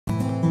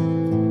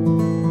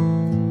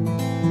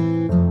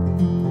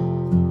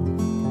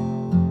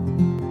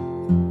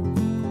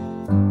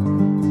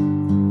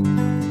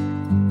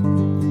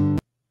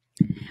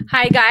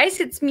Hi guys,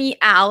 it's me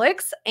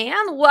Alex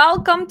and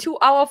welcome to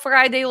our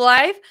Friday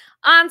live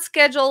on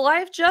schedule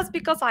live just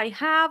because I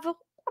have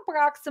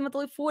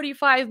approximately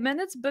 45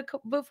 minutes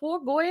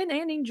before going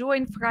and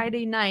enjoying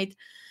Friday night.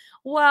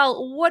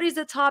 Well, what is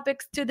the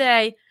topics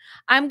today?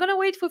 I'm gonna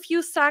wait for a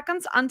few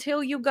seconds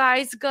until you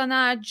guys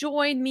gonna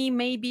join me,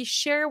 maybe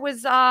share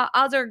with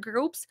other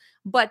groups.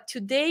 But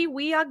today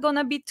we are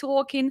gonna be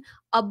talking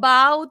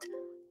about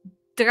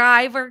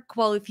driver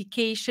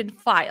qualification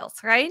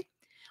files, right?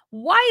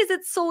 Why is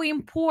it so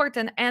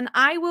important? And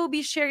I will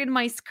be sharing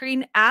my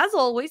screen as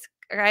always,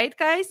 right,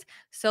 guys?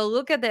 So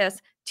look at this.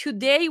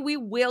 Today we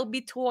will be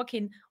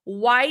talking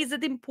why is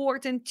it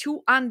important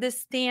to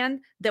understand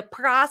the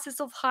process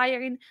of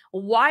hiring,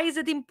 why is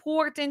it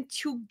important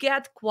to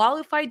get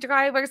qualified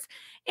drivers,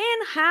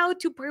 and how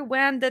to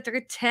prevent that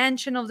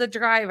retention of the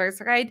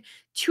drivers, right?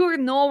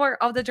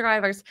 Turnover of the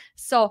drivers.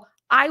 So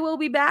I will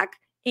be back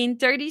in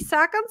 30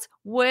 seconds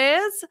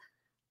with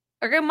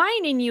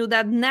reminding you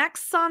that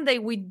next Sunday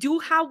we do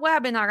have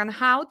webinar on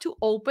how to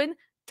open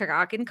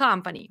trucking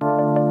company.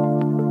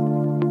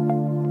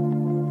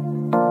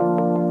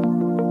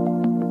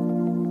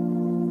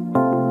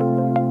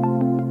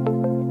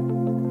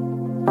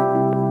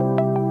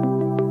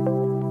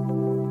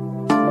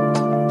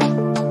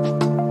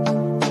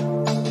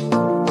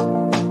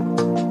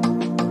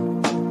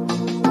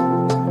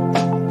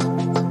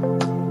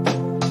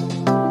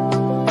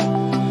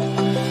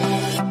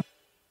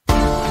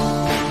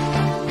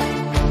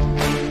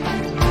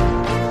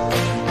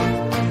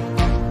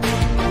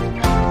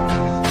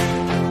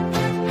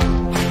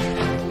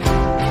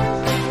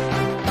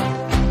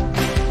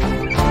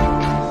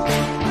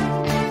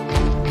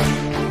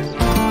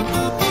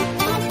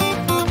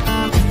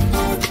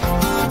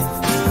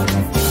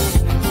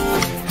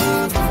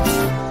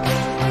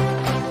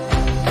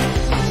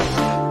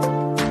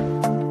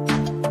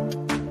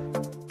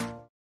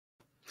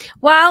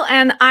 Well,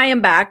 and I am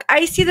back.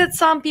 I see that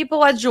some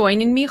people are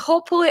joining me.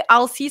 Hopefully,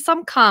 I'll see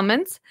some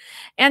comments.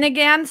 And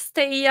again,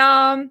 stay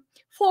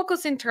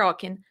focused in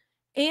trucking.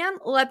 And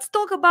let's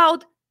talk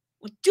about,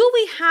 do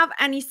we have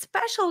any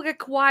special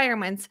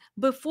requirements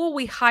before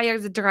we hire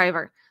the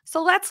driver?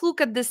 So let's look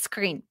at this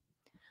screen.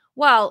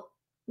 Well,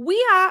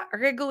 we are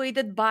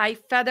regulated by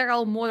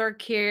Federal Motor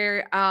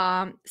Carrier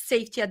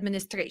Safety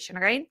Administration,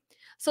 right?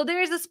 So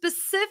there is a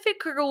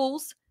specific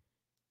rules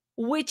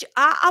which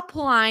are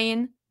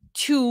applying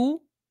to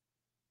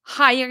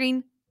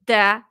hiring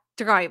the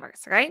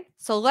drivers, right?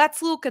 So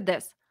let's look at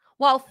this.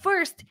 Well,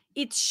 first,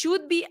 it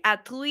should be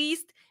at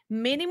least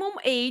minimum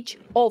age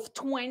of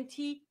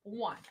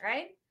 21,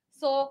 right?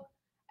 So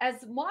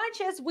as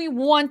much as we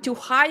want to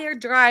hire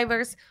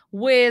drivers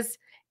with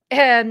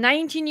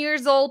 19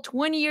 years old,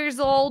 20 years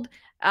old,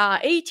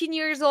 18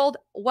 years old,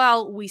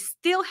 well, we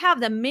still have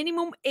the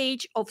minimum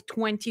age of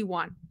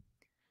 21.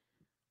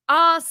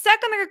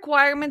 Second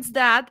requirements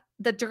that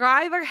the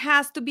driver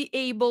has to be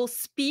able to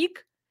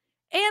speak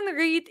and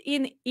read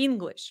in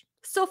English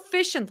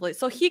sufficiently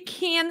so he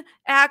can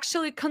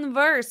actually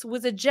converse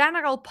with the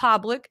general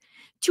public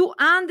to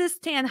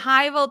understand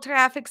high-level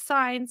traffic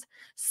signs,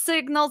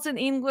 signals in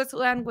English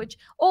language,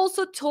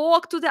 also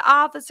talk to the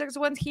officers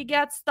when he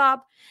gets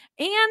stopped,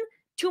 and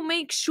to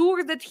make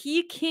sure that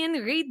he can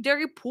read the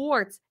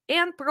reports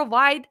and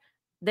provide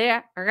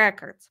the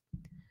records.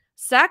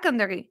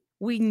 Secondary,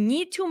 we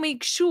need to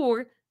make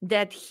sure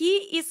that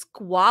he is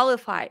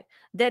qualified,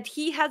 that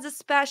he has a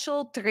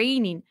special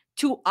training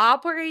to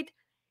operate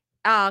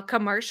a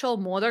commercial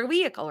motor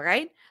vehicle,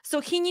 right?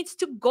 So he needs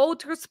to go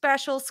through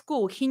special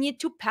school. He needs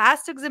to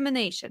pass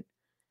examination.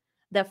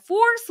 The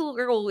fourth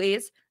rule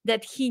is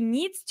that he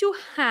needs to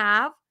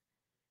have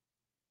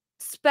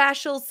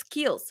special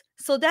skills.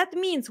 So that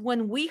means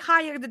when we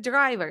hire the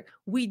driver,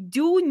 we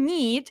do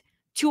need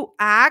to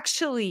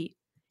actually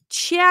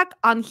check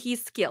on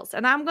his skills.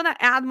 And I'm going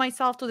to add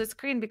myself to the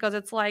screen because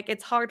it's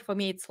hard for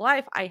me. It's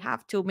live. I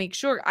have to make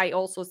sure I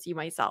also see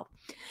myself.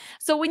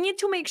 So we need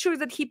to make sure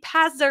that he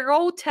passed the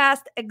road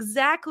test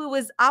exactly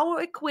with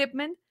our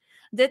equipment,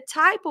 the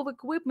type of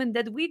equipment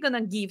that we're going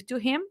to give to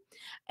him,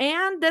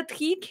 and that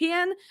he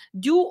can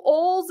do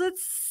all the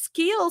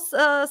skills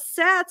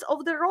sets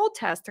of the road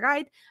test,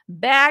 right?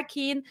 Back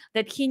in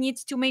that he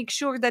needs to make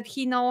sure that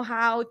he know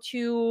how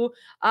to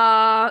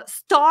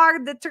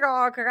start the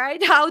truck,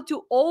 right? How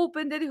to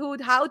open the hood,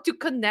 how to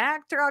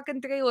connect truck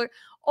and trailer.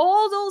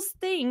 All those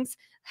things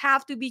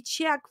have to be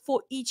checked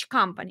for each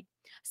company.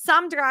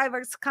 Some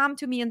drivers come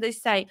to me and they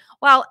say,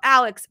 well,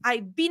 Alex,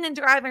 I've been in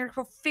driving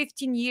for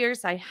 15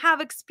 years. I have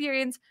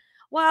experience.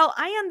 Well,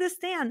 I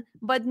understand,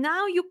 but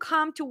now you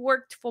come to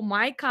work for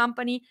my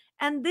company,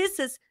 and this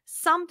is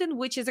something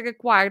which is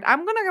required.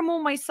 I'm going to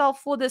remove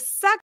myself for the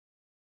second.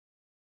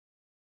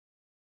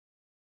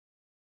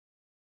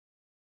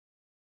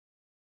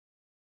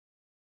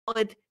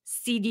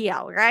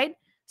 CDL, right?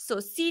 So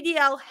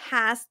CDL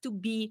has to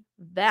be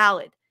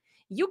valid.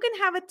 You can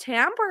have a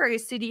temporary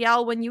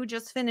CDL when you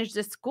just finish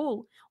the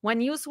school.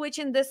 When you switch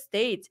in the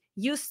states,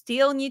 you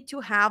still need to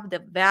have the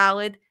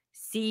valid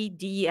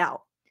CDL.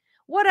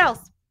 What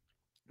else?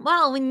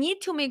 Well, we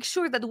need to make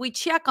sure that we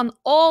check on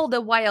all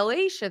the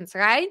violations,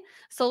 right?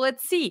 So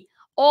let's see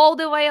all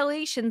the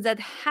violations that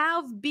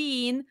have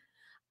been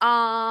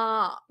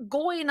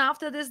going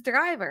after this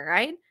driver,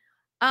 right?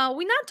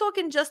 We're not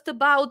talking just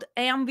about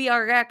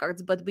MVR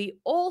records, but we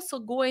also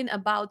going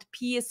about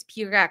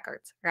PSP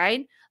records,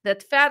 right?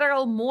 That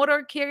Federal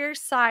Motor Carrier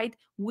site,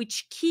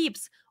 which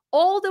keeps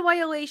all the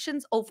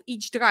violations of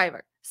each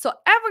driver. So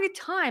every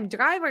time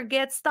driver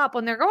gets stopped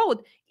on the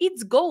road,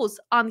 it goes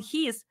on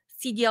his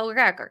CDL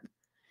record.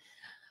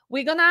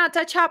 We're gonna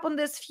touch up on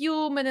this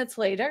few minutes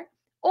later.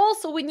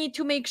 Also, we need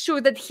to make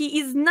sure that he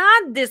is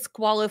not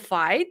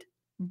disqualified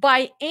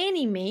by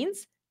any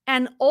means,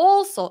 and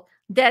also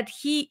that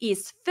he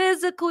is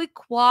physically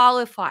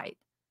qualified.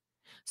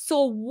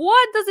 So,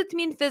 what does it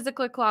mean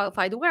physically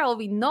qualified? Well,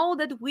 we know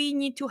that we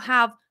need to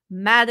have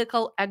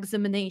medical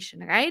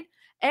examination, right?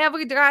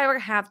 Every driver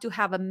have to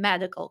have a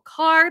medical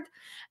card,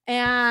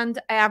 and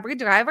every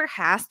driver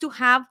has to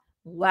have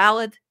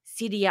valid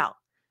CDL.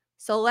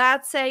 So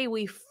let's say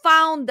we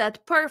found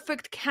that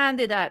perfect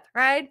candidate,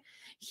 right?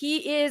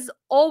 He is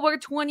over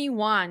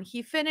 21,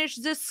 he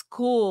finished the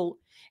school,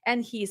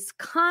 and he's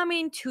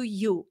coming to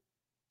you.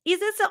 Is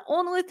this the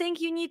only thing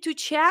you need to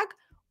check?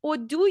 Or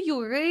do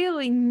you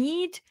really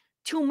need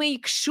to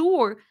make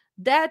sure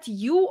that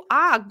you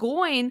are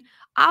going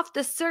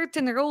after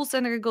certain rules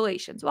and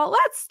regulations? Well,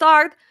 let's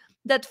start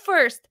that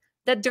first.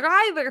 The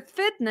driver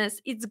fitness,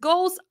 it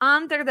goes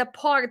under the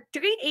part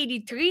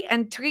 383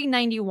 and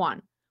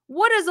 391.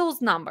 What are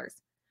those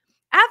numbers?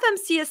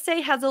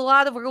 FMCSA has a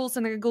lot of rules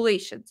and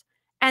regulations,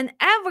 and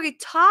every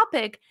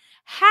topic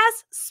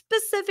has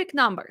specific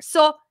numbers.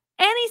 So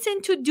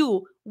anything to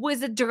do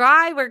with the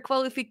driver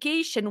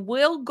qualification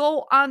will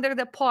go under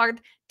the part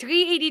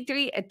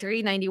 383 and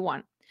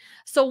 391.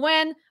 So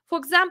when, for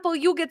example,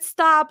 you get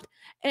stopped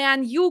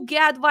and you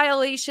get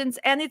violations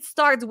and it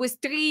starts with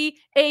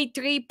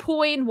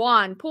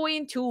 383.1,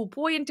 point 2,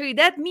 point 3,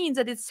 that means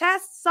that it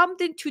has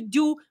something to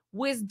do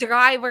with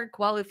driver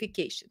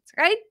qualifications,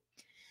 right?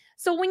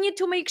 So we need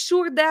to make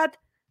sure that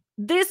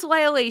these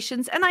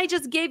violations, and I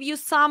just gave you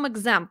some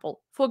example.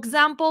 For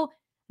example,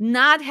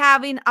 not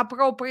having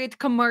appropriate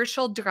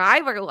commercial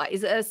driver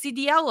license,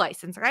 CDL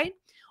license, right?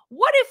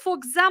 What if, for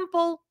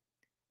example,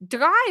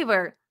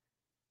 driver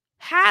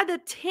had a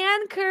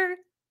tanker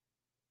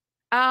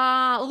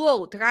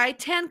load, right?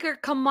 Tanker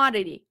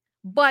commodity,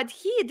 but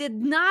he did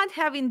not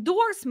have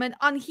endorsement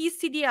on his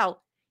CDL.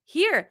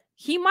 Here,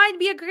 he might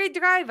be a great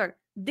driver.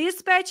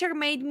 Dispatcher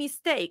made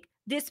mistake.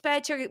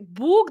 Dispatcher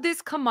booked this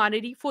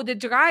commodity for the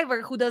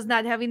driver who does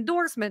not have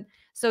endorsement.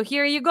 So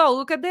here you go.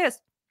 Look at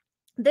this.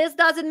 This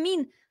doesn't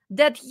mean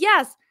that,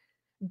 yes,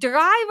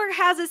 driver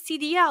has a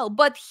CDL,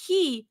 but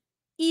he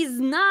is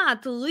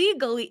not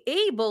legally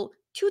able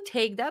to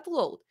take that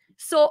load.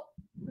 So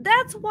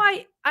that's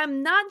why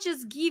I'm not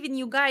just giving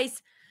you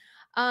guys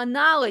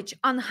knowledge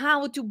on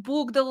how to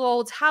book the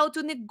loads, how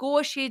to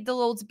negotiate the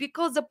loads,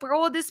 because the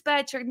pro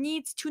dispatcher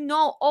needs to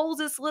know all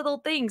these little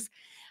things,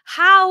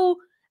 how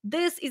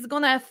this is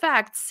going to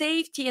affect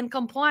safety and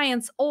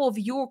compliance of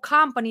your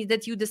company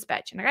that you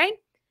dispatching, right?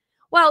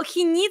 Well,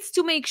 he needs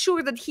to make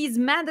sure that he's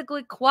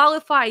medically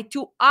qualified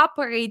to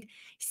operate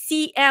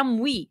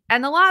CMV.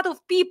 And a lot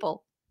of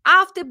people,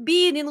 after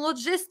being in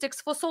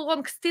logistics for so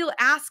long, still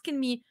asking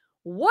me,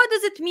 what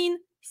does it mean,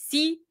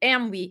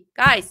 CMV?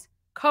 Guys,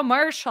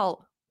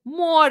 commercial,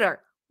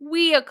 motor,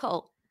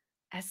 vehicle.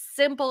 As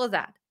simple as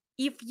that.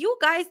 If you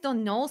guys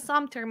don't know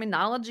some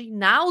terminology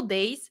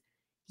nowadays,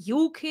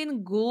 you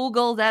can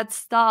Google that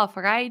stuff,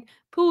 right?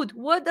 Put,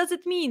 what does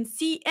it mean,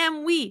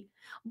 CMV?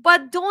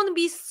 But don't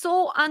be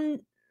so I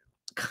don't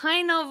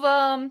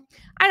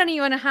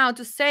even know how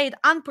to say it,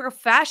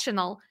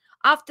 unprofessional.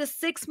 After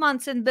 6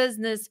 months in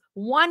business,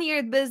 1 year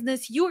in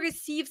business, you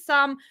receive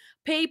some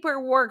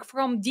paperwork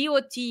from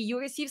DOT, you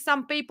receive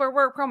some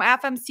paperwork from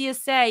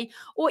FMCSA,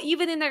 or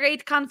even in a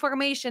rate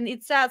confirmation,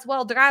 it says,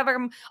 well,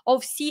 driver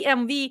of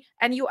CMV,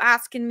 and you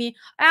asking me,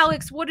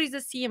 Alex, what is a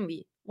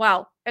CMV?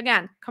 Well,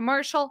 again,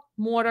 commercial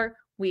motor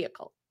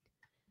vehicle.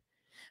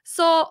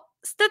 So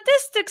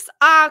statistics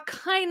are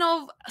kind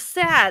of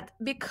sad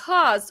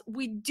because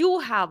we do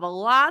have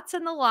lots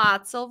and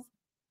lots of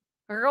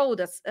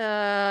road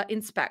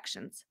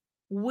inspections,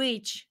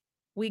 which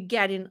we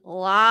get in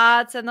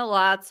lots and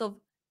lots of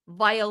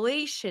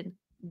violation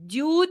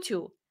due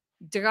to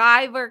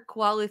driver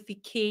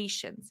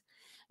qualifications,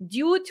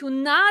 due to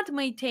not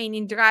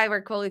maintaining driver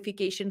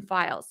qualification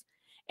files.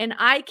 And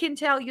I can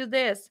tell you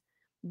this,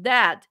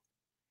 that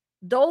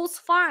those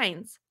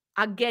fines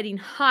are getting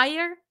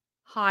higher,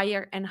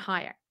 higher, and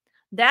higher.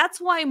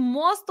 That's why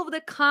most of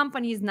the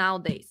companies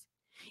nowadays,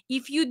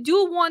 if you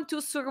do want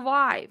to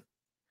survive,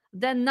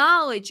 the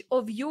knowledge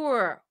of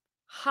your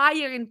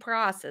hiring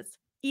process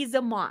is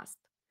a must.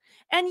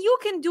 And you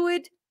can do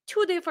it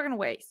two different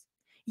ways.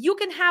 You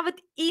can have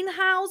it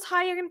in-house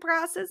hiring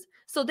process.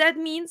 So that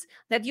means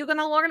that you're going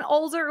to learn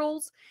all the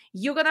rules.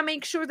 You're going to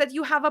make sure that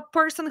you have a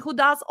person who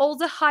does all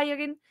the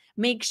hiring.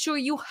 Make sure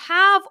you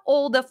have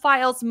all the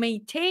files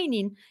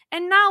maintaining.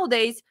 And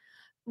nowadays,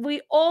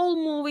 we all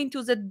moving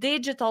to the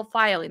digital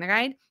filing,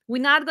 right?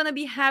 We're not going to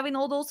be having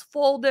all those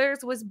folders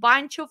with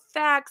bunch of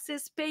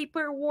faxes,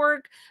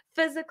 paperwork,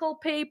 physical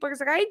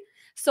papers, right?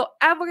 So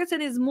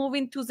everything is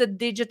moving to the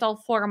digital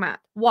format.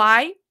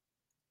 Why?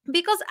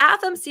 Because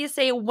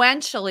FMCSA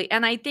eventually,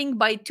 and I think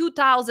by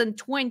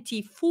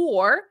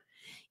 2024,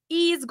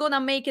 is going to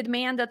make it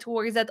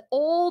mandatory that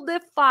all the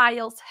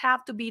files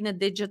have to be in a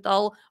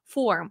digital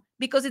form,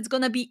 because it's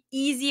going to be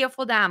easier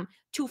for them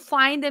to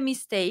find the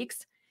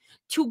mistakes,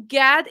 to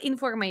get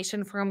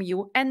information from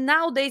you. And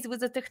nowadays,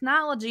 with the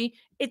technology,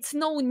 it's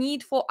no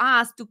need for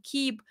us to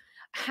keep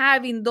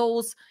having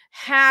those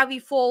heavy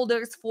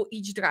folders for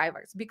each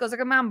drivers, because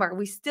remember,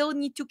 we still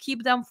need to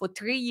keep them for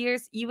 3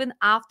 years, even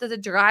after the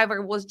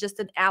driver was just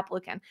an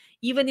applicant.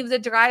 Even if the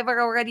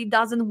driver already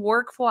doesn't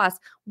work for us,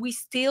 we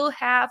still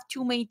have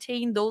to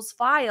maintain those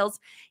files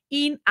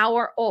in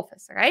our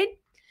office, right?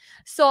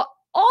 So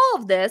all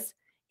of this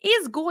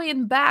is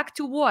going back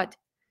to what?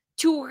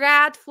 To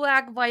red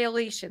flag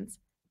violations.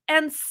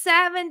 And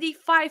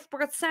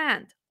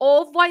 75%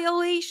 of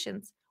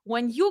violations,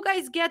 when you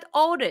guys get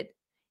audited,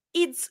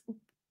 it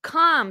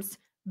comes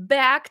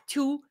back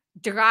to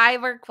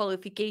driver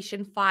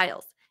qualification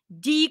files,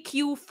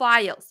 DQ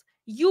files.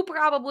 You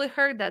probably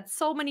heard that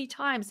so many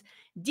times.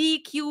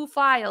 DQ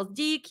files,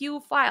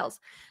 DQ files.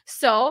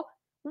 So,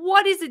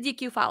 what is the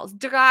DQ files?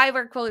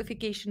 Driver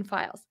qualification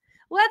files.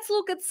 Let's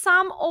look at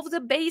some of the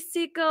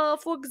basic,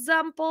 for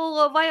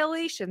example,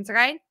 violations,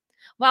 right?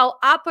 While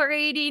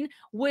operating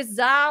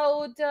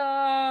without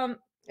a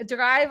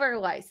driver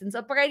license,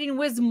 operating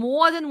with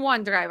more than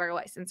one driver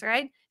license,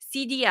 right?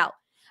 CDL.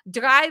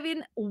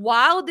 Driving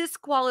while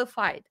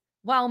disqualified.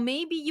 While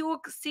maybe your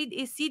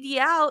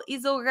CDL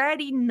is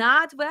already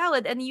not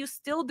valid and you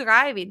still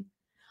driving.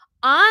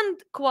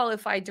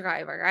 Unqualified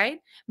driver,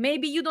 right?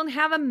 Maybe you don't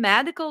have a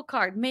medical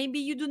card. Maybe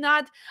you do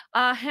not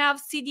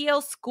have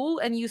CDL school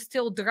and you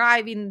still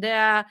drive in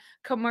the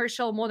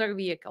commercial motor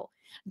vehicle.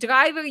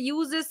 Driver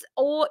uses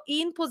or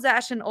in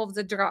possession of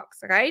the drugs,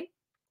 right?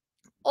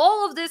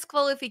 All of this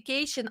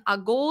qualification are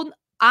going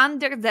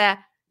under the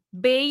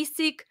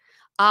basic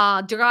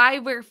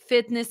driver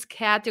fitness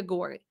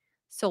category.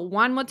 So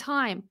one more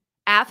time,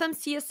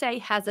 FMCSA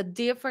has a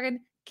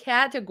different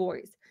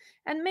categories.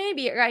 And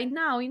maybe right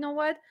now, you know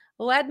what?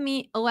 Let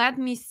me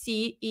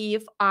see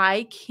if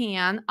I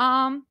can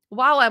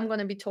while I'm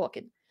gonna be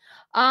talking.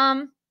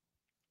 Um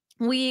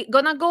we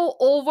gonna go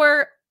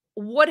over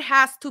what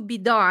has to be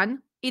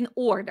done in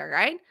order,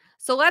 right?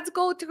 So let's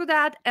go through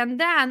that, and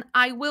then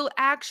I will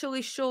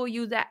actually show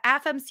you the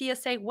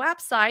FMCSA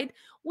website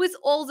with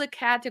all the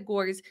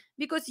categories,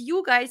 because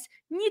you guys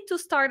need to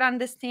start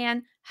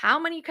understand how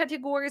many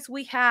categories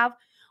we have,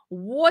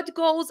 what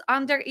goes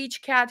under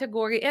each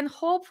category, and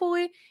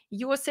hopefully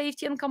your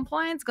safety and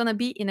compliance gonna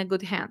be in a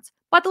good hands.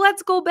 But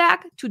let's go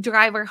back to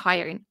driver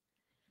hiring.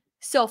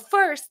 So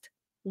first,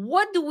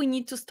 what do we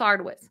need to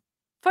start with?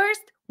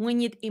 First, we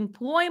need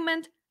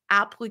employment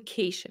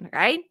application,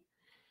 right?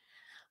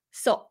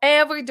 So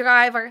every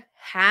driver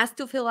has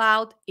to fill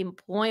out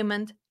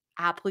employment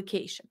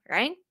application,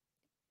 right?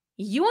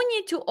 You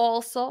need to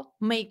also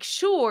make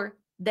sure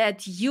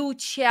that you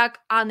check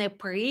on a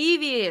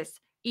previous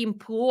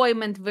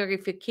employment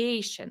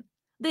verification.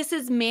 This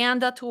is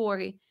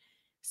mandatory.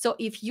 So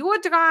if your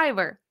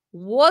driver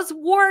was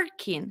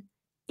working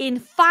in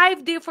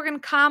 5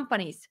 different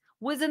companies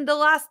within the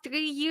last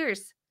 3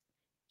 years,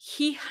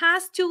 he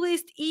has to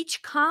list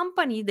each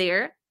company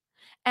there,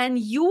 and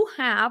you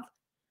have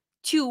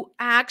to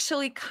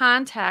actually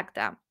contact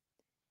them.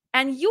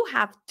 And you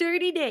have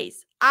 30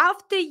 days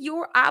after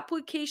your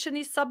application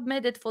is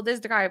submitted for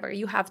this driver.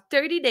 You have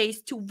 30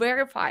 days to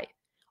verify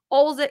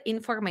all the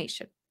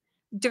information.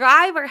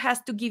 Driver has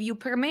to give you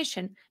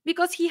permission,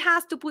 because he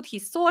has to put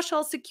his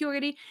social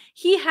security,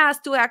 he has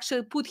to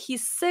actually put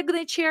his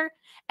signature,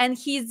 and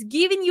he's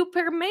giving you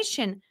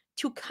permission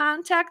to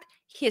contact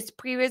his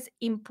previous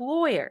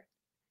employer.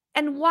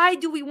 And why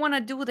do we want to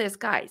do this,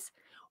 guys?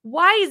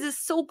 Why is this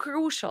so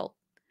crucial?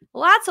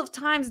 Lots of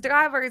times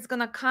driver is going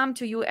to come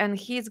to you and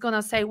he's going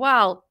to say,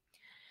 well,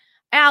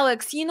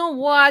 Alex, you know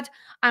what?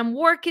 I'm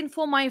working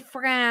for my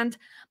friend.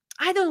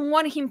 I don't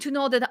want him to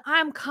know that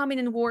I'm coming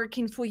and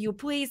working for you.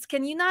 Please,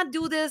 can you not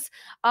do this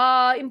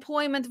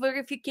employment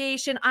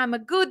verification? I'm a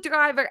good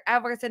driver.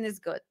 Everything is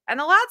good. And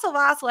lots of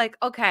us like,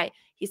 okay,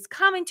 he's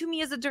coming to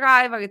me as a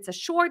driver. It's a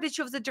shortage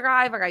of the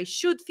driver. I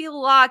should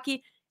feel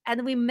lucky.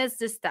 And we miss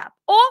this step.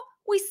 Or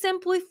we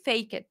simply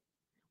fake it,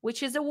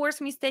 which is the worst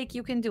mistake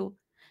you can do.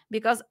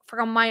 Because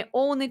from my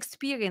own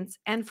experience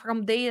and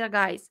from data,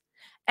 guys,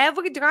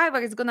 every driver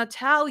is going to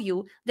tell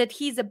you that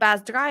he's the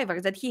best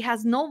driver, that he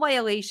has no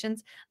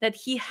violations, that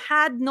he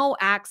had no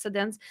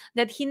accidents,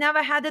 that he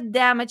never had a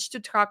damage to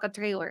truck or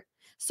trailer.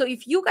 So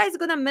if you guys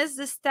going to miss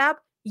this step,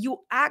 you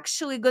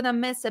actually going to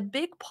miss a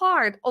big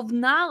part of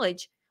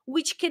knowledge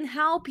which can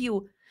help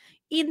you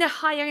in the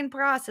hiring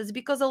process,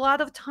 because a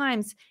lot of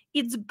times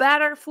it's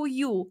better for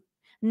you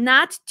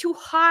not to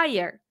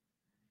hire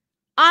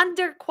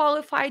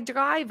underqualified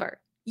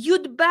driver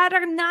you'd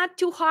better not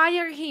to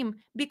hire him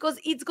because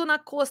it's gonna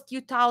cost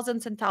you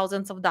thousands and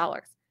thousands of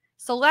dollars.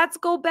 So let's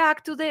go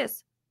back to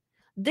this.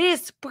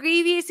 This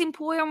previous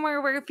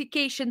employer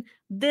verification,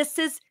 this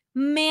is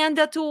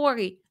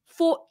mandatory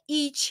for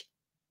each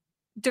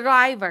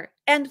driver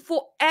and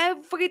for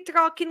every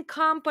trucking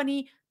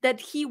company that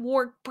he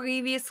worked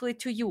previously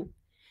to you.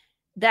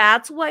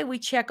 That's why we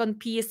check on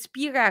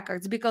PSP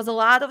records, because a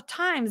lot of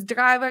times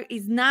driver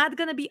is not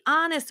going to be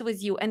honest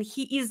with you and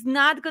he is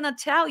not going to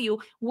tell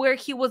you where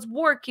he was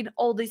working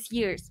all these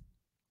years.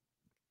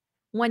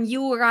 When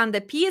you run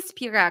the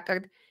PSP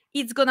record,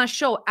 it's going to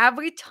show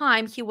every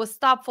time he was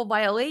stopped for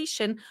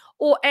violation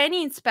or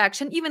any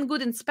inspection, even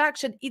good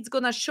inspection, it's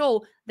going to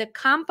show the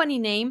company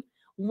name,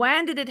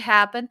 when did it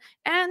happen,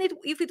 and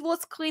if it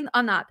was clean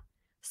or not.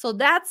 So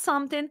that's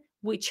something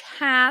which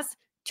has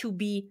to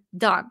be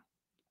done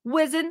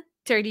within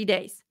 30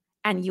 days.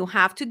 And you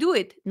have to do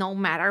it no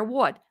matter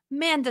what.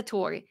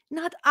 Mandatory,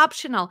 not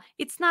optional.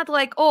 It's not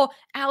like, oh,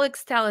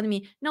 Alex telling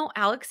me. No,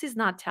 Alex is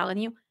not telling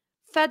you.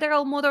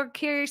 Federal Motor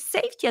Carrier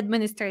Safety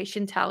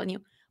Administration telling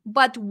you.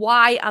 But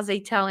why are they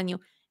telling you?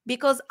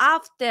 Because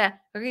after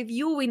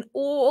reviewing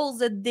all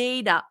the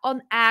data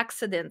on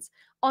accidents,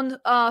 on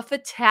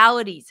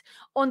fatalities,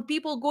 on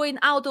people going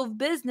out of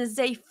business,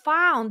 they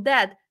found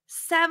that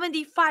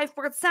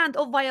 75%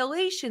 of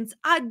violations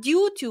are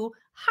due to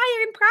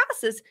hiring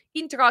process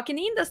in trucking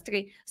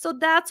industry. So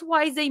that's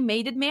why they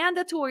made it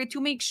mandatory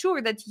to make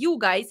sure that you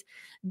guys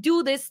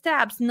do these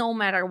steps no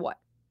matter what.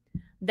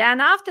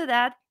 Then after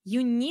that,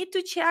 you need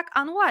to check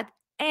on what?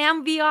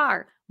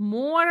 MVR,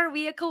 motor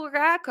vehicle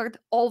record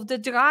of the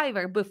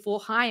driver before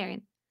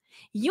hiring.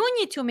 You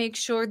need to make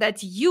sure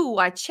that you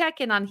are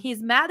checking on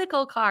his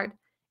medical card.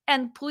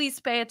 And please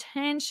pay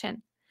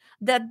attention.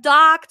 The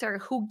doctor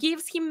who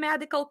gives him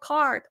medical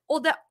card or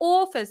the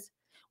office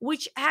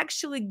which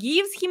actually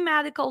gives him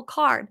medical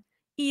card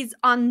is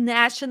on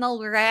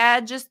National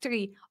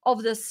Registry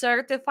of the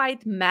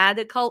Certified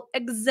Medical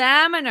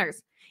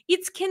Examiners.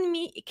 It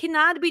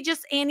cannot be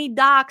just any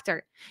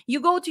doctor. You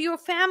go to your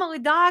family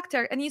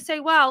doctor and you say,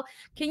 well,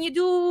 can you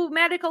do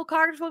medical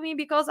card for me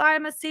because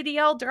I'm a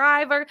CDL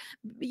driver,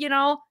 you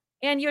know?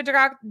 And your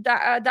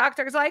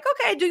doctor is like,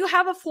 okay, do you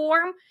have a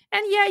form?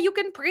 And yeah, you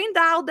can print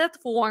out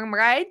that form,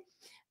 right?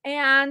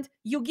 And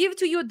you give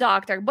to your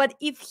doctor. But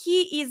if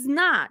he is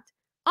not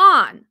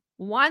on,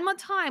 one more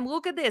time,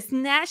 look at this,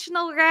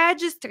 National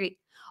Registry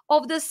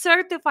of the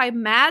Certified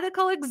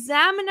Medical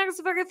Examiners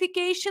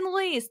Verification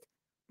List,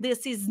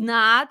 this is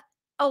not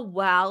a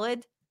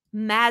valid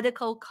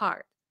medical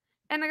card.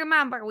 And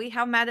remember, we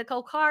have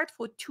medical card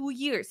for 2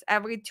 years.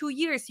 Every 2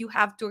 years, you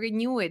have to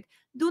renew it.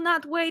 Do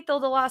not wait till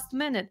the last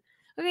minute.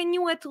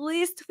 Renew at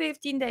least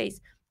 15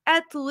 days,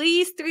 at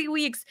least 3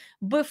 weeks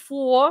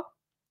before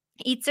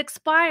it's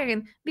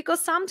expiring,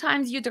 because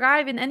sometimes you're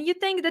driving and you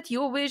think that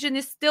your vision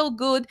is still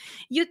good,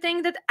 you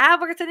think that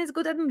everything is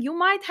good, and you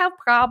might have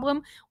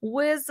problem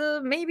with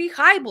maybe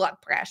high blood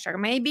pressure,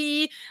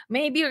 maybe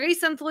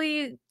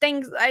recently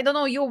things, I don't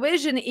know, your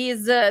vision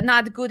is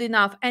not good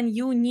enough and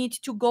you need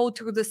to go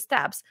through the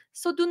steps.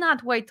 So do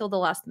not wait till the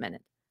last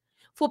minute.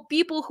 For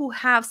people who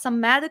have some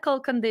medical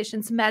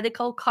conditions,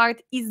 medical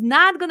card is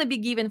not going to be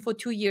given for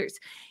 2 years.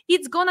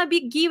 It's going to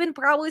be given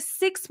probably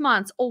 6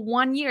 months or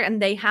 1 year,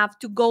 and they have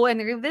to go and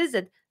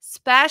revisit,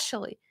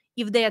 especially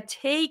if they are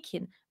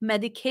taking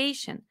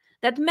medication.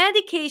 That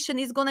medication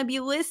is going to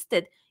be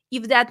listed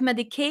if that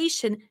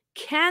medication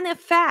can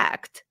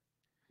affect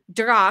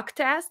drug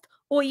test,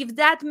 or if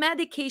that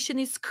medication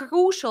is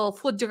crucial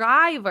for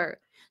driver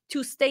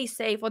to stay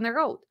safe on the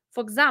road.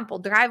 For example,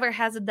 driver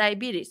has a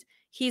diabetes.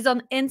 He's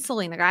on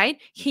insulin, right?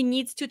 He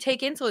needs to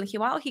take insulin.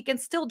 He can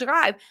still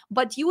drive,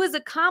 but you as a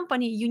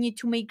company, you need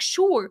to make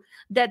sure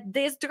that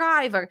this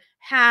driver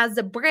has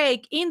a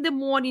break in the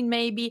morning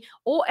maybe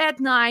or at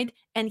night,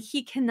 and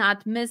he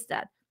cannot miss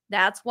that.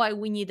 That's why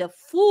we need a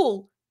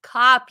full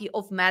copy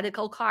of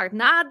medical card,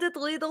 not that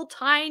little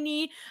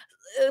tiny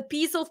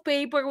piece of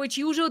paper which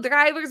usual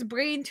drivers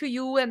bring to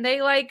you and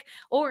they like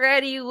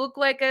already look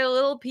like a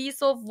little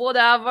piece of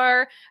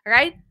whatever,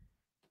 right?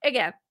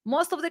 Again,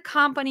 most of the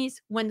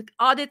companies, when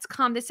audits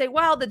come, they say,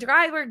 well, the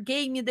driver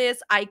gave me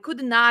this, I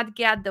could not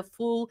get the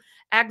full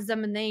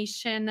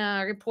examination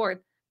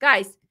report.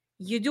 Guys,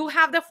 you do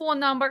have the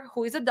phone number,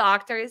 who is a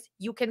doctor is,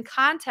 you can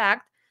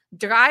contact,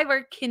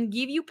 driver can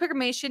give you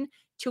permission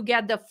to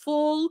get the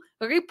full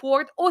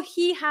report, or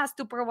he has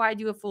to provide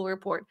you a full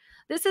report.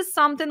 This is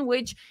something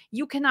which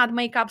you cannot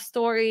make up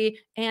story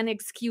and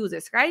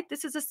excuses, right?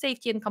 This is a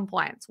safety and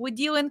compliance. We're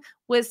dealing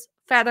with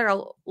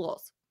federal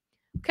laws.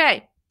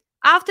 Okay.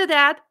 After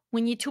that, we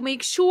need to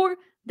make sure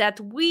that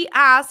we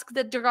ask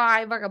the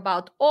driver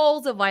about all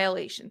the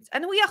violations.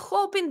 And we are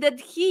hoping that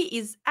he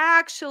is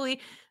actually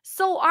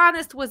so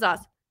honest with us.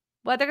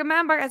 But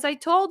remember, as I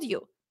told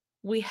you,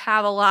 we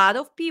have a lot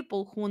of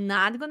people who are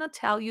not going to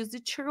tell you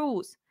the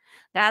truth.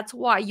 That's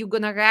why you're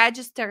going to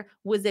register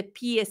with a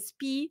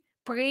PSP,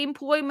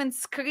 pre-employment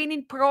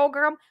screening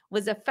program,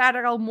 with the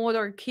Federal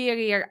Motor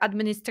Carrier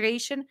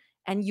Administration,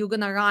 and you're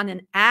going to run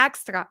an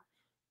extra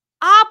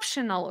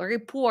optional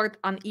report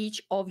on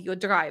each of your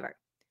driver.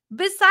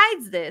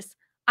 Besides this,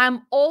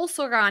 I'm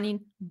also running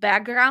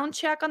background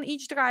check on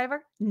each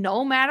driver,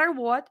 no matter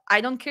what.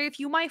 I don't care if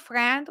you're my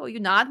friend or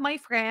you're not my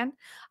friend.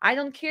 I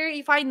don't care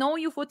if I know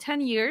you for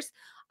 10 years.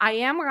 I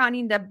am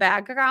running the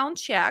background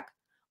check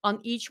on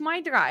each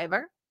my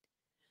driver.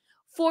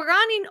 For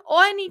running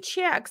any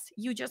checks,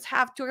 you just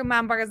have to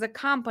remember as a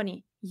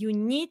company, you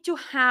need to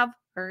have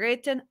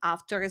written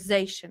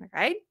authorization,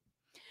 right?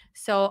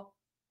 So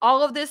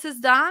all of this is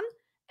done.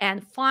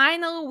 And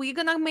finally, we're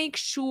going to make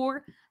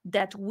sure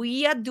that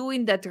we are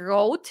doing that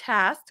road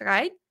test,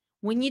 right?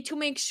 We need to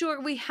make sure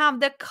we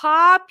have the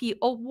copy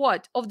of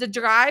what? Of the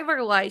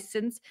driver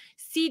license,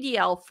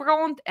 CDL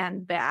front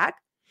and back.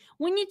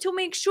 We need to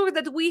make sure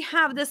that we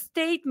have the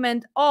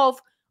statement of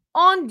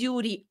on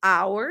duty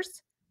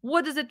hours.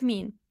 What does it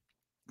mean?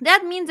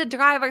 That means the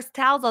driver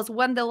tells us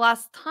when the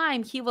last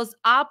time he was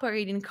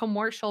operating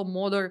commercial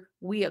motor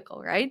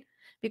vehicle, right?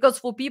 Because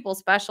for people,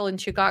 especially in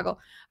Chicago,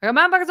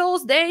 remember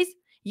those days?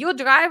 Your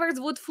drivers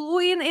would flew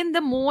in the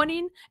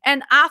morning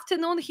and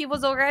afternoon he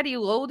was already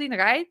loading,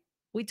 right?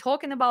 We're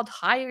talking about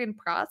hiring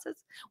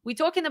process. We're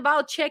talking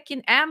about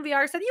checking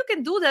MVRs, and you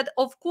can do that,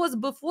 of course,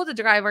 before the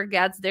driver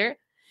gets there.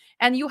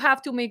 And you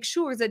have to make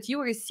sure that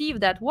you receive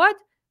that what?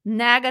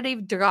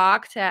 Negative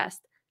drug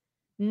test.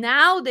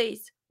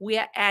 Nowadays, we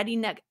are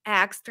adding an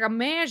extra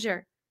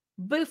measure.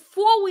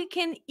 Before we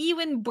can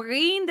even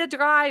bring the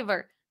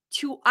driver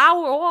to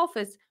our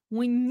office,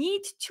 we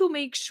need to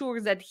make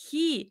sure that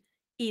he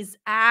is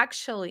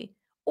actually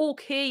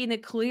okay in a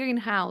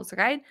clearinghouse,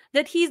 right?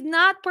 That he's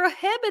not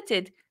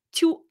prohibited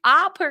to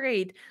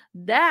operate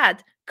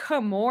that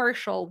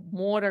commercial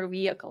motor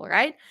vehicle,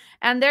 right?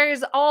 And there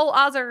is all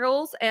other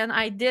rules. And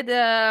I did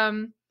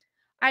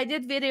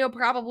video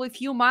probably a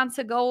few months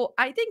ago.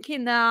 I think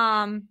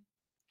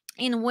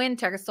in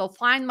winter. So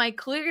find my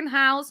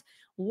clearinghouse.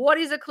 What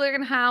is a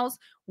clearinghouse?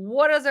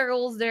 What are the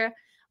rules there?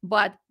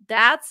 But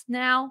that's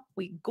now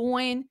we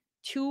going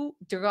to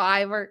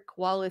driver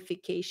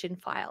qualification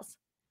files.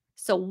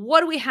 So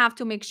what do we have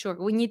to make sure?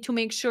 We need to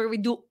make sure we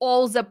do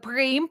all the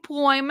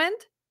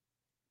pre-employment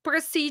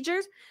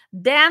procedures.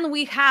 Then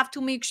we have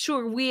to make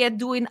sure we are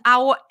doing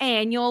our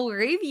annual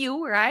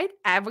review, right?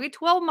 Every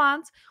 12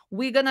 months,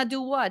 we're going to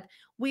do what?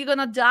 We're going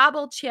to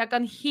double check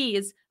on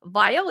his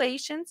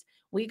violations.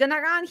 We're going to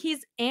run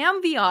his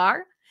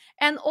MVR.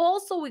 And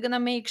also, we're going to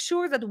make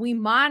sure that we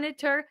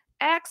monitor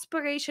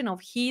expiration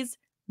of his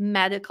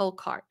medical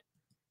card.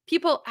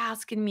 People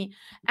asking me,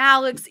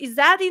 Alex, is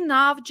that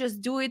enough?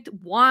 Just do it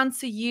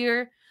once a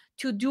year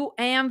to do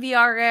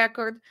MVR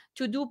record,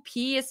 to do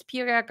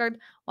PSP record.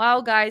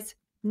 Well, guys,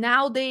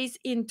 nowadays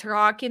in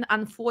trucking,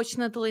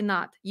 unfortunately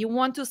not. You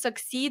want to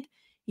succeed,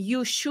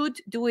 you should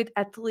do it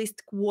at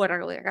least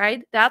quarterly,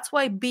 right? That's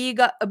why big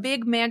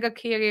mega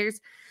carriers,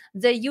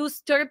 they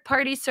use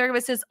third-party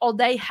services or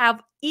they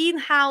have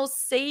in-house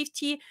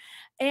safety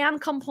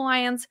and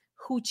compliance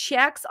who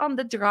checks on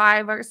the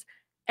drivers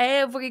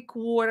every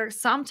quarter,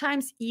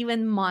 sometimes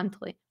even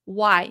monthly.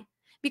 Why?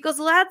 Because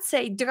let's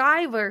say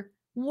driver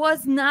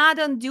was not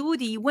on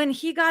duty when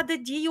he got the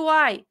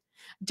DUI.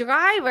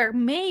 Driver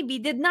maybe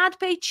did not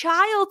pay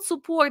child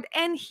support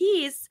and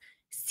his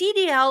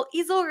CDL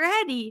is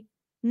already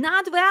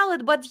not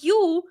valid, but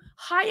you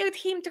hired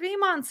him 3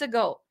 months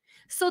ago.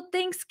 So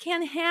things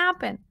can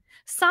happen.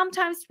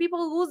 Sometimes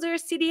people lose their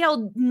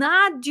CDL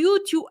not due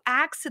to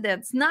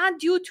accidents, not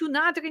due to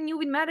not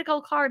renewing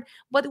medical card,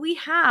 but we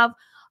have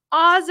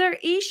other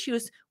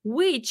issues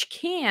which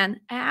can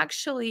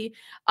actually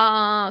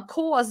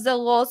cause the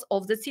loss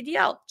of the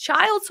CDL.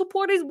 Child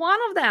support is one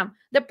of them.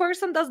 The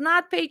person does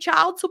not pay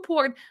child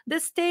support, the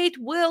state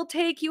will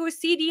take your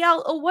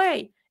CDL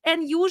away.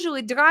 And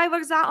usually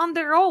drivers are on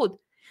the road.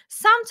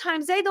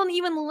 Sometimes they don't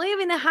even live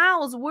in a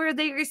house where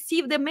they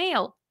receive the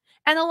mail.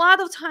 And a lot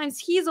of times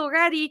he's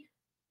already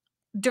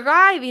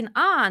driving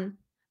on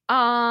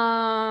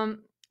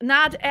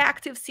not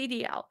active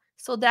CDL.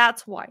 So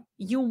that's why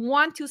you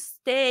want to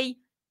stay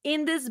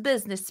in this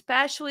business,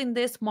 especially in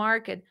this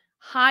market.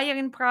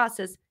 Hiring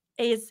process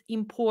is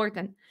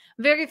important.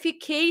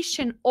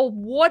 Verification of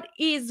what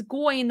is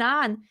going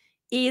on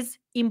is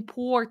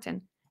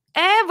important.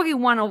 Every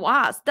one of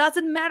us,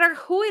 doesn't matter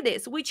who it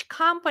is, which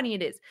company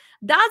it is,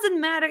 doesn't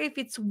matter if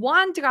it's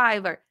one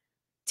driver,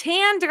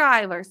 10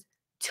 drivers,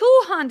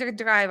 200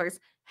 drivers,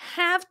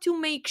 have to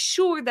make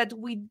sure that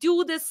we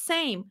do the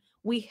same.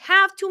 We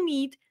have to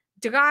meet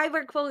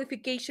driver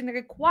qualification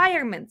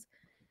requirements.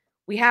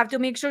 We have to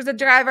make sure the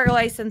driver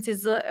license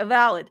is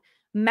valid.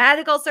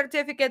 Medical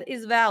certificate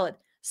is valid.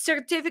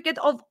 Certificate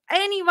of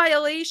any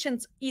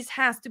violations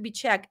has to be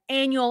checked.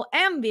 Annual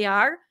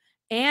MVR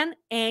and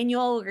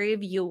annual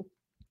review.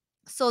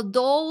 So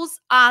those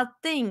are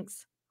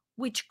things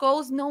which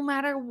goes no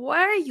matter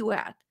where you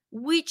at,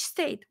 which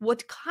state,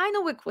 what kind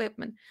of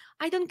equipment.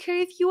 I don't care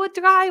if you are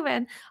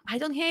driving. I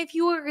don't care if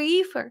you are a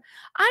reefer.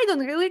 I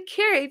don't really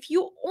care if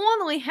you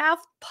only have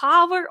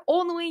power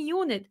only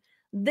unit.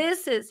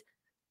 This is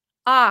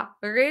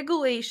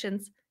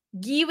regulations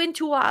given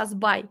to us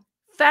by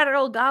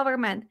federal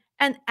government,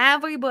 and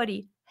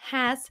everybody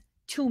has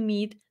to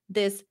meet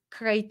this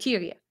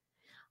criteria.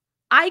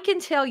 I can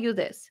tell you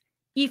this.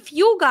 If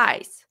you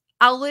guys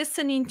are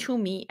listening to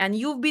me and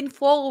you've been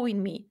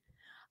following me,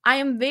 I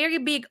am very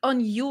big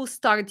on you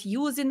start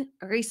using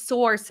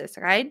resources,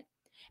 right?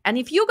 And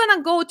if you're going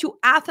to go to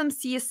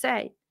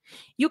FMCSA,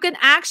 you can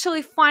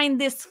actually find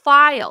this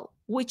file,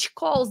 which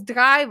calls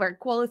driver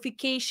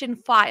qualification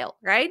file,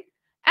 right?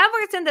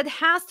 Everything that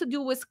has to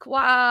do with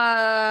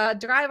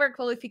driver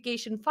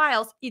qualification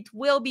files, it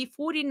will be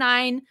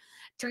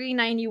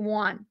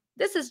 49,391.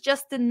 This is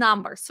just the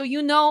number. So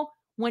you know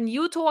when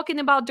you're talking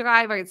about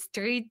driver, it's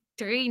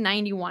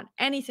 391,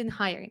 anything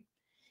higher.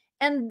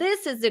 And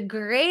this is a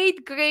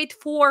great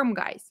form,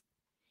 guys.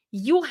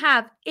 You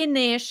have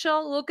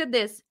initial, look at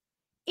this,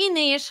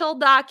 initial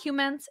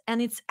documents,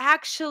 and it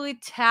actually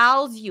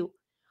tells you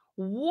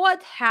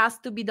what has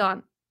to be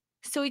done.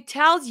 So it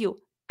tells you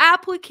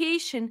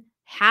application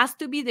has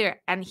to be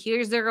there. And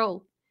here's the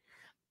rule.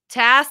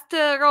 Test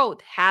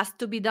road has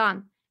to be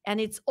done. And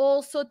it's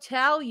also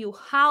tell you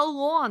how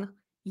long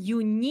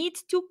you need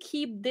to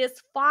keep this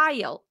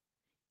file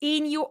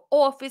in your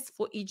office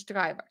for each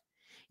driver.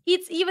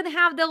 It's even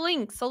have the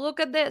link. So look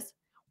at this.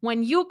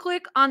 When you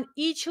click on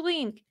each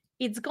link,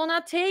 it's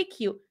gonna take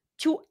you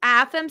to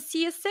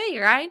FMCSA,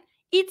 right?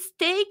 It's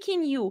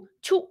taking you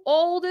to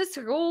all these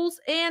rules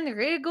and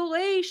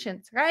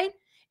regulations, right?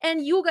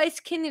 And you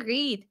guys can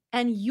read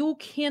and you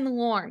can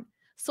learn.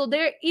 So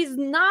there is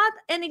not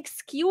an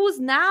excuse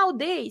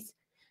nowadays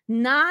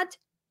not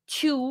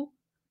to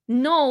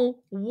know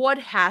what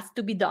has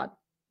to be done.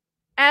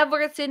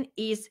 Everything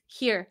is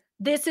here.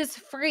 This is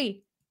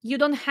free. You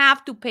don't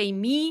have to pay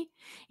me.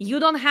 You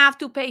don't have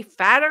to pay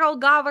federal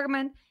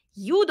government.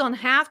 You don't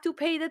have to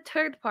pay the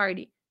third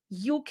party.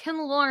 You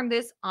can learn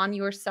this on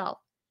yourself.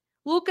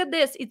 Look at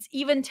this. It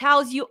even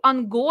tells you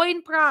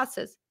ongoing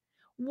process.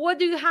 What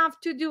do you have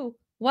to do?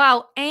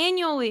 Well,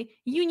 annually,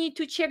 you need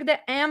to check the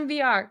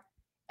MVR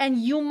and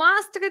you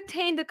must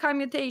retain the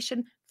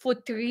commutation for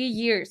 3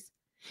 years.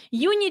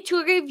 You need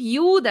to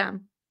review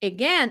them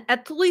again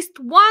at least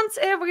once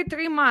every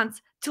 3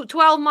 months to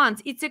 12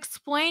 months. It's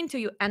explained to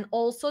you and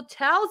also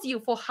tells you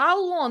for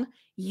how long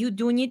you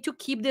do need to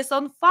keep this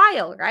on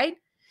file, right?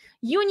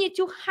 You need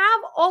to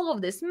have all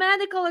of this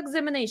medical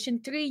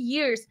examination 3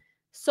 years.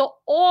 So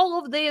all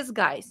of these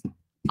guys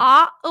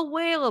are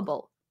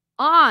available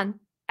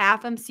on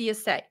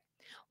FMCSA.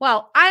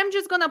 Well, I'm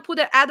just going to put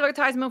an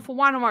advertisement for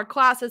one of our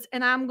classes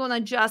and I'm going to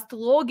just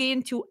log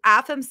into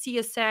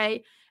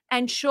FMCSA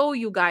and show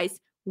you guys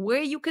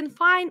where you can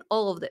find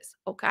all of this,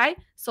 okay?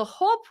 So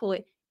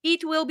hopefully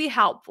it will be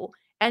helpful.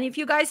 And if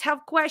you guys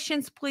have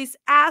questions, please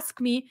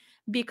ask me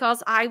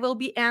because I will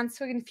be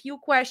answering a few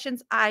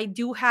questions. I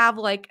do have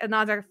like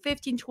another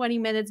 15-20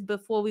 minutes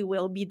before we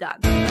will be done.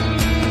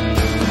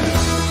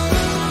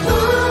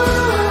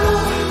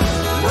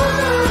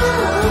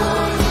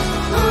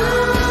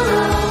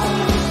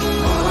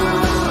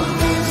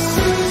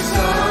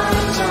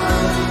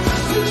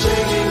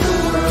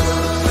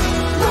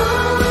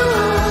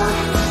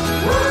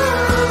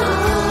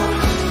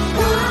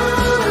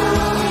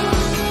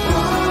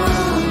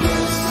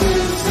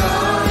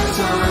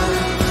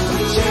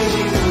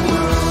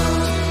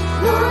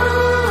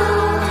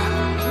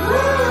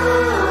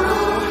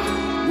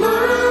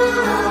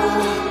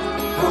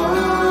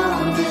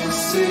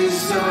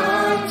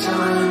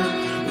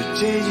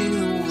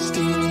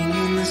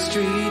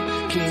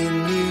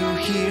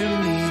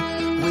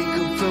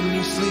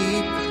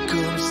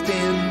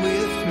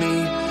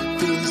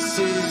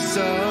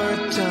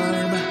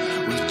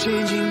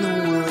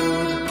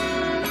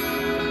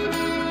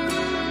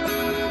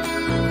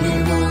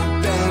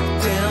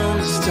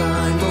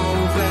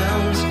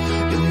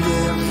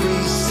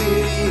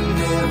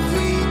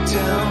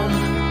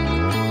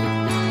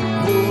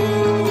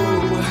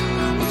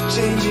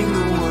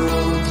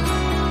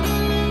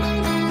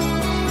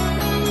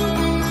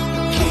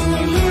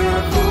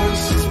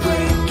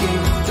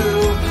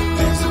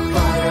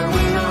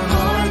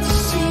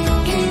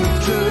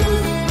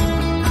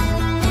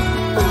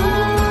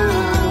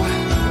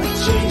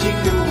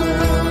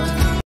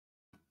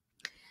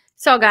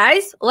 So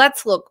guys,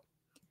 let's look.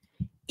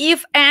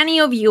 If any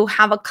of you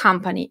have a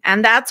company,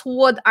 and that's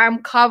what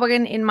I'm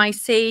covering in my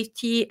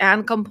safety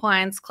and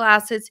compliance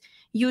classes,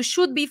 you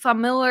should be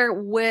familiar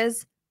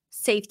with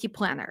safety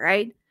planner,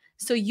 right?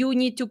 So you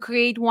need to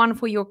create one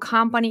for your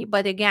company.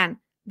 But again,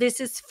 this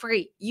is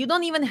free. You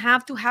don't even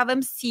have to have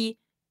MC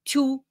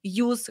to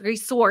use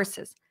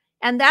resources.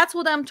 And that's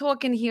what I'm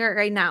talking here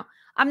right now.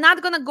 I'm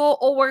not going to go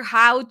over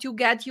how to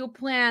get your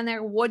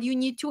planner, what you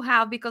need to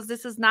have, because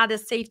this is not a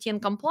safety and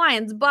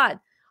compliance. But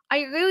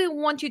I really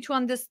want you to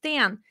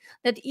understand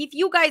that if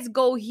you guys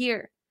go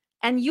here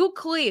and you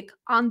click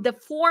on the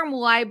form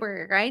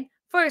library, right?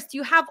 First,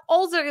 you have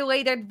all the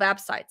related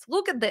websites.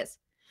 Look at this.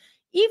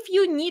 If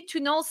you need to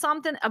know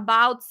something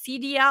about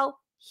CDL,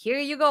 here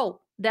you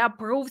go. The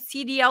approved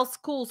CDL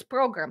schools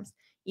programs.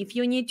 If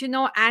you need to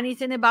know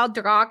anything about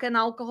drug and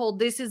alcohol,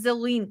 this is a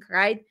link,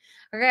 right?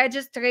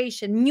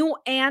 Registration, new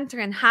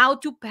entrant, how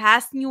to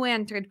pass new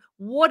entrant,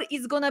 what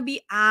is going to be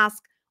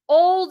asked.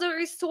 all the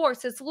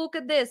resources. Look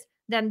at this.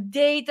 Then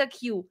data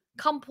queue,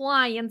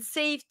 compliance,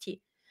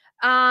 safety,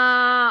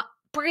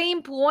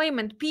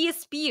 pre-employment,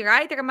 PSP,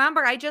 right?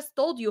 Remember, I just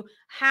told you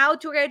how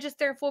to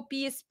register for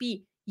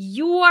PSP,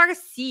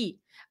 URC.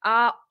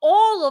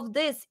 All of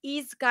this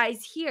is,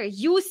 guys, here.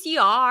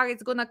 UCR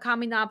is gonna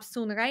coming up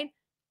soon, right?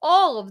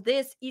 All of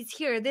this is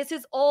here. This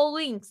is all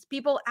links.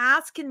 People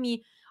asking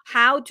me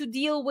how to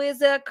deal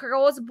with a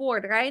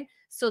cross-border, right?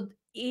 So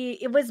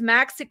it was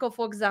Mexico,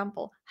 for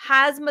example,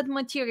 hazmat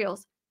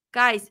materials.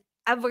 Guys,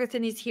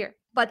 everything is here.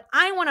 But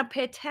I want to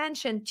pay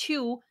attention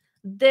to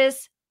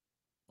this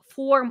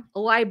form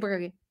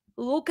library.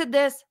 Look at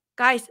this.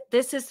 Guys,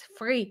 this is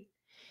free.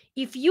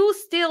 If you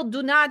still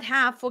do not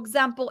have, for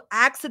example,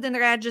 accident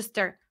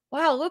register,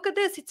 well, look at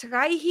this. It's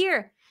right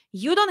here.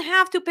 You don't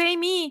have to pay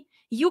me.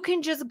 You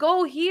can just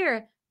go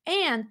here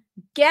and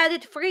get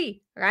it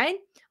free, right?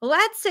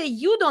 Let's say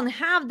you don't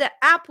have the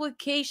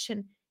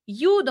application.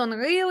 You don't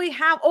really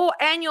have,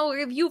 annual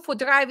review for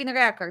driving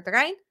record,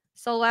 right?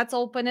 So let's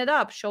open it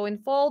up. Show in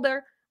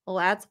folder.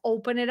 Let's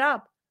open it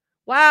up.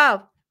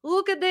 Wow.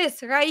 Look at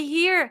this right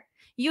here.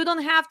 You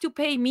don't have to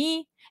pay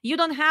me. You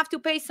don't have to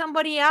pay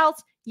somebody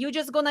else. You're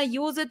just gonna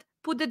use it,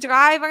 put the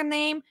driver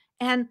name,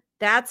 and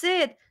that's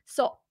it.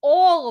 So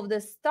all of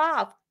the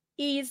stuff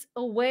is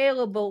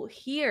available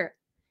here.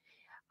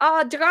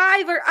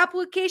 Driver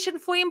application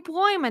for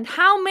employment.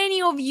 How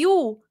many of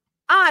you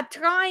are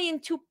trying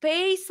to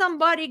pay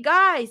somebody,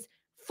 guys,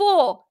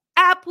 for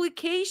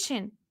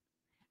application?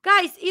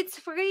 Guys, it's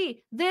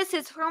free. This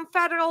is from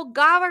federal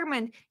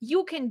government.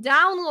 You can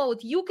download,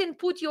 you can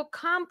put your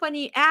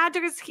company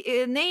address,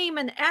 name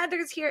and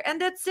address here,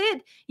 and that's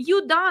it.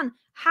 You done.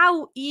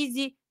 How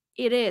easy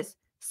it is.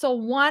 So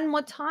one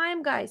more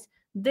time, guys,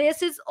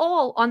 this is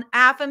all on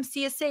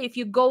FMCSA. If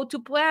you go to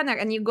Planner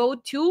and you go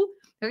to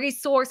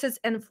resources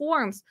and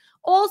forms,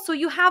 also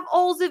you have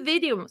all the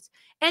videos.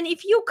 And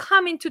if you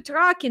come into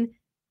trucking,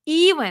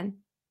 even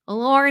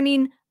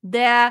learning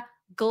the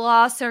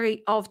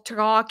glossary of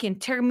trucking,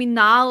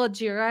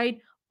 terminology, right?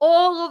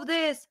 All of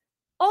this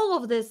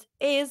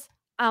is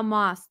a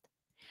must.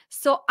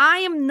 So I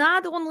am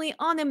not only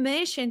on a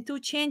mission to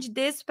change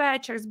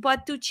dispatchers,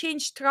 but to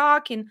change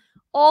trucking.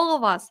 All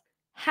of us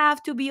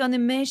have to be on a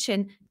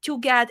mission to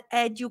get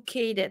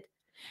educated.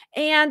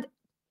 And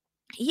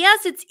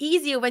yes, it's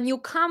easier when you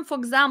come, for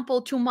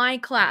example, to my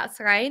class,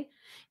 right?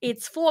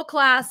 It's 4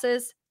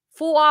 classes,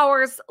 4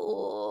 hours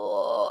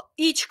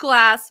each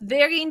class,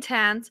 very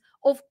intense.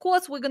 Of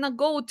course, we're going to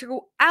go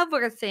through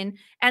everything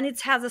and it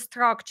has a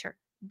structure.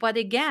 But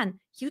again,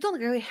 you don't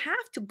really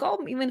have to go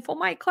even for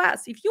my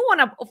class. If you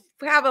want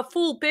to have a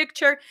full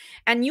picture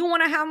and you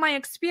want to have my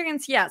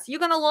experience, yes, you're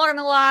going to learn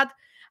a lot.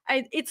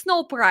 It's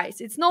no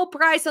price. It's no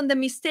price on the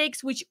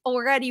mistakes which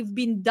already have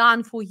been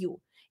done for you.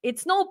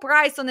 It's no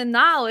price on the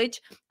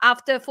knowledge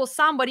after for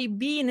somebody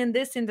being in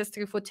this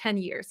industry for 10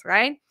 years,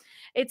 right?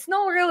 It's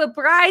no real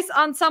price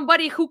on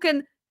somebody who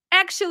can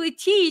actually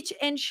teach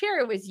and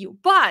share with you.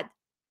 But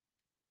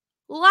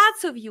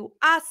lots of you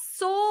are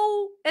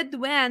so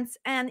advanced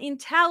and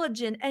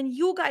intelligent, and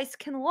you guys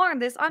can learn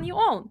this on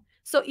your own.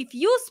 So if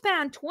you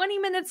spend 20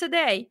 minutes a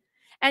day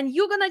and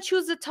you're going to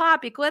choose a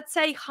topic, let's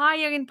say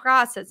hiring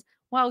process,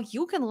 well,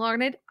 you can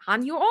learn it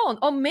on your own.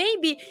 Or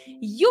maybe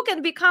you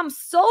can become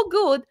so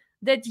good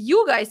that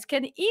you guys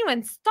can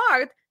even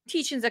start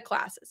teaching the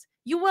classes.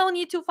 You will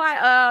need to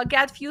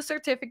get few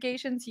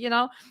certifications.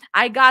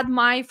 I got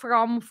my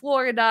from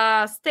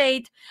Florida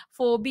State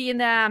for being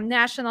a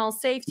national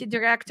safety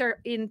director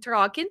in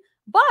trucking,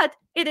 but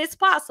it is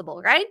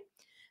possible, right?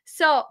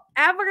 So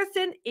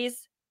everything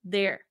is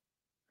there.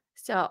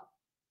 So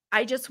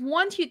I just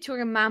want you to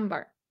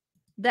remember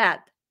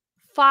that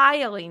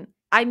hiring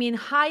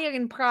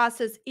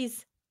process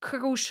is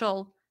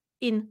crucial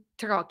in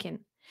trucking.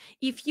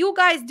 If you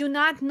guys do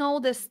not know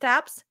the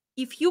steps,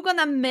 if you're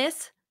gonna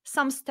miss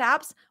some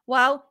steps,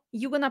 well,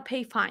 you're gonna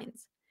pay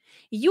fines.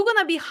 You're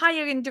gonna be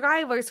hiring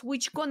drivers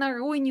which gonna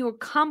ruin your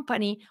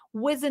company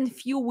within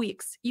few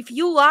weeks. If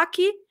you're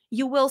lucky,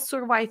 you will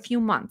survive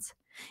few months.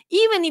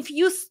 Even if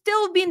you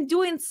still been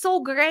doing so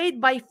great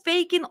by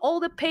faking all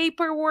the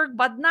paperwork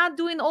but not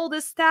doing all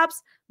the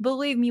steps,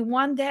 believe me,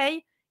 one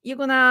day you're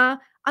gonna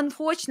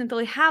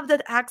unfortunately have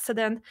that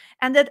accident,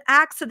 and that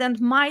accident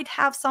might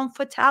have some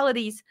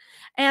fatalities,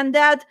 and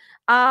that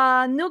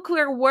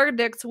nuclear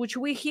verdicts which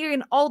we hear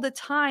in all the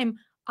time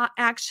are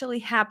actually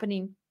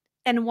happening.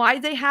 And why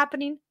they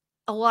happening?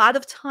 A lot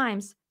of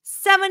times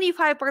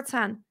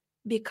 75%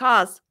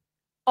 because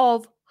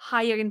of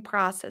hiring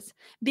process,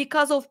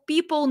 because of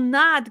people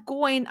not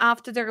going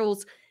after the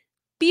rules,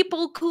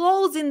 people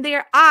closing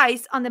their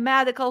eyes on the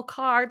medical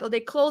card, or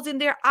they closing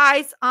their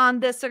eyes on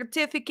the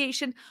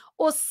certification,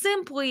 or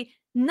simply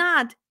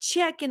not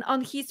checking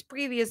on his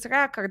previous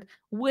record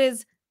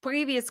with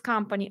previous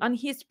company, on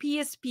his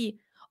PSP,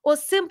 or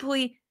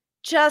simply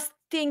just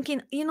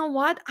thinking, you know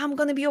what, I'm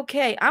gonna be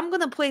okay, I'm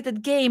gonna play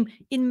that game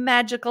in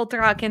magical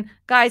trucking.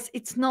 Guys,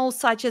 it's no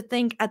such a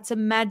thing as a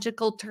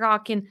magical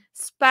trucking,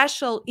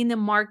 special in a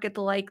market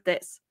like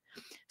this.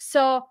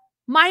 So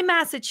my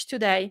message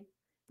today,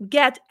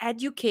 get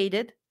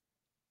educated,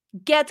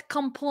 get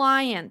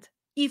compliant.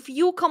 If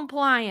you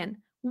compliant,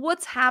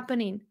 what's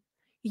happening?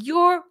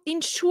 Your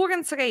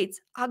insurance rates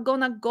are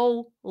gonna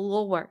go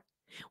lower.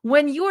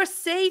 When your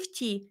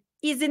safety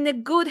is in a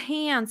good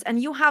hands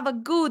and you have a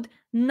good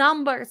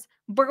numbers,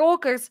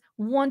 brokers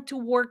want to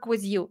work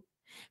with you.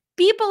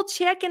 People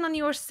checking on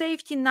your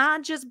safety,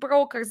 not just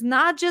brokers,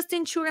 not just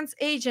insurance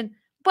agent,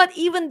 but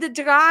even the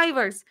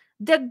drivers.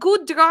 The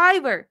good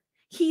driver,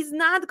 he's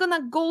not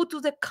gonna go to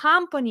the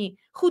company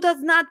who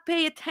does not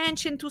pay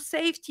attention to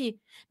safety,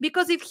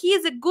 because if he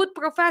is a good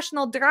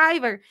professional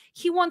driver,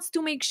 he wants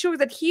to make sure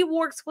that he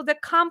works for the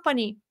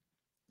company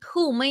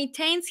who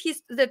maintains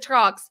the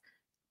trucks,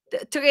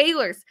 the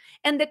trailers,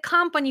 and the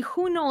company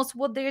who knows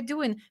what they're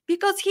doing,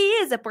 because he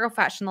is a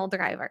professional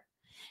driver.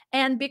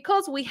 And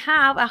because we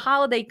have a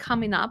holiday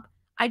coming up,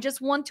 I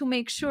just want to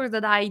make sure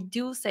that I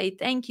do say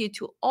thank you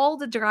to all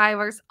the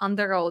drivers on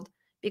the road.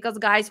 Because,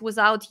 guys,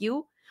 without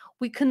you,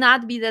 we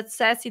cannot be that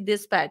sassy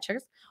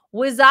dispatchers.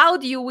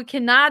 Without you, we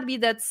cannot be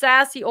that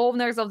sassy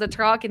owners of the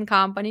trucking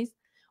companies.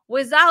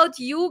 Without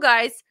you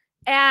guys,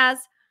 as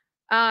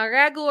a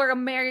regular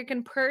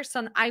American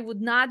person, I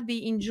would not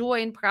be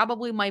enjoying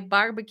probably my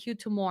barbecue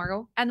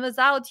tomorrow. And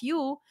without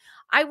you,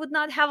 I would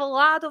not have a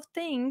lot of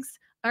things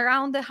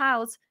around the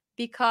house,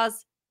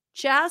 because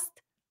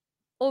just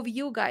of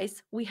you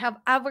guys, we have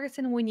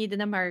everything we need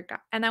in America.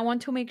 And I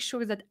want to make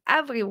sure that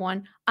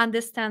everyone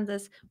understands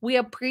this. We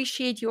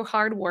appreciate your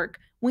hard work.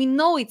 We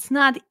know it's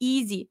not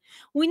easy.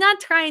 We're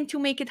not trying to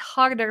make it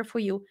harder for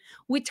you.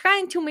 We're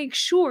trying to make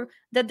sure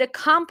that the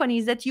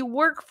companies that you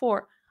work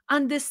for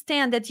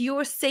understand that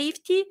your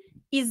safety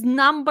is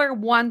number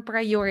one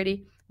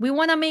priority. We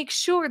want to make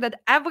sure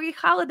that every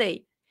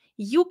holiday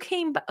you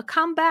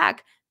come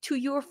back to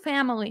your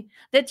family,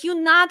 that you're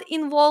not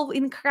involved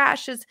in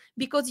crashes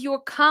because your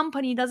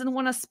company doesn't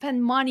want to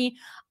spend money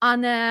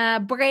on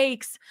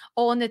brakes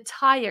or on the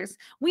tires.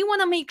 We want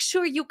to make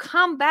sure you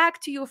come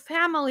back to your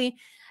family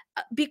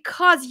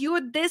because your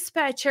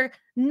dispatcher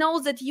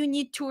knows that you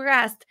need to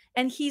rest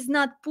and he's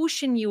not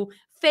pushing you,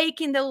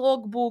 faking the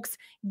logbooks,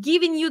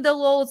 giving you the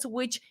loads,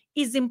 which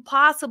is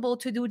impossible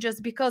to do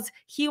just because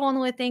he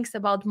only thinks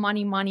about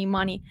money, money,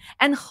 money.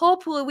 And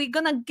hopefully we're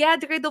gonna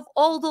get rid of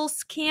all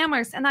those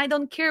scammers. And I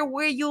don't care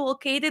where you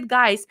located,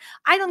 guys.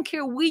 I don't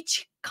care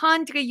which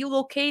country you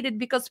located,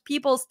 because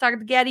people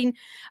start getting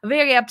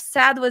very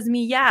upset with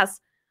me. Yes,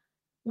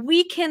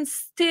 we can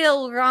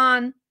still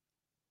run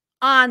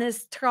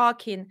honest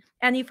trucking.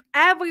 And if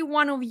every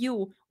one of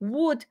you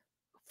would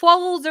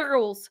follow the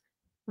rules,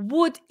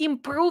 would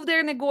improve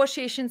their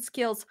negotiation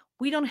skills,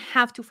 we don't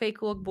have to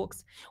fake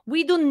logbooks.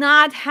 We do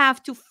not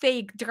have to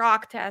fake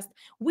drug tests.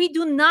 We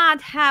do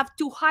not have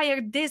to hire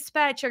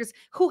dispatchers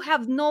who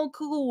have no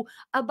clue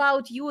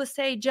about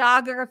USA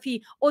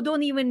geography or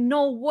don't even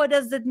know what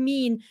does it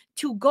mean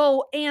to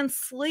go and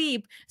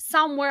sleep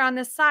somewhere on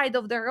the side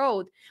of the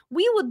road.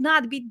 We would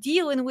not be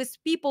dealing with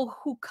people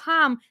who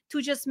come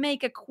to just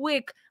make a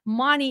quick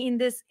money in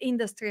this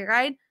industry,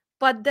 right?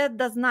 But that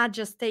does not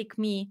just take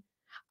me.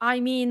 I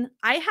mean,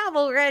 I have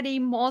already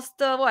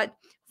most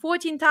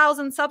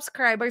 14,000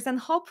 subscribers, and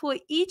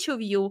hopefully each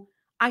of you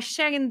are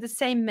sharing the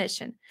same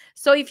mission.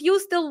 So if you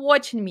still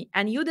watching me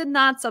and you did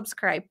not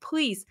subscribe,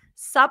 please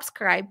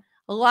subscribe,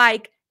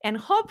 like, and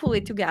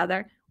hopefully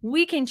together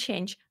we can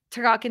change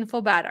trucking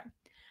for better.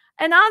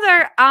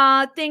 Another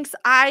things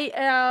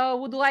I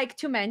would like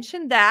to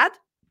mention that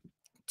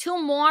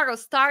tomorrow,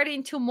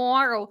 starting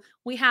tomorrow,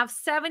 we have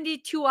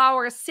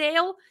 72-hour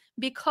sale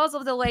because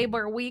of the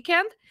labor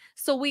weekend.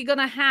 So we're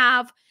gonna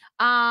have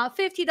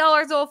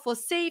 $50 off for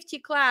safety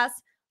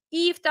class,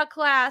 IFTA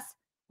class.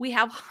 We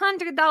have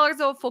 $100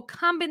 off for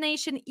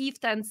combination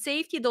IFTA and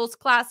safety. Those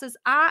classes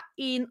are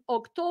in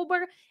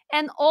October,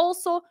 and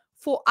also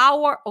for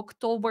our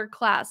October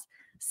class.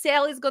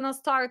 Sale is gonna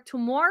start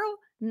tomorrow,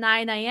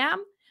 9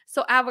 a.m.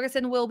 So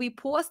everything will be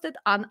posted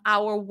on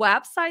our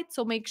website.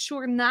 So make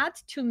sure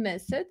not to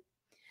miss it.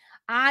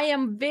 I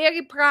am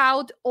very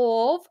proud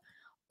of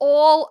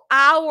all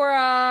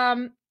our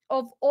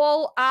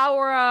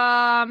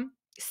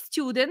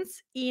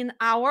students in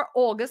our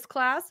August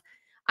class.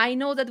 I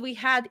know that we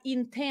had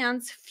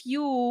intense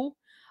few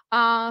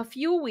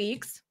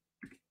weeks,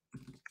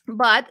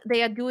 but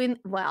they are doing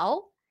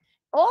well.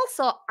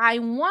 Also, I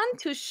want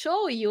to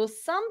show you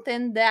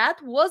something that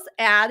was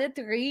added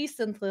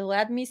recently.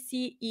 Let me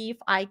see if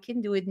I can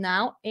do it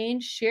now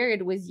and share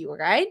it with you,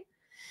 right?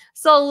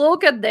 So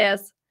look at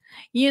this.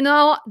 You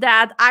know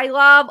that I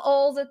love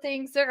all the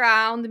things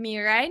around me,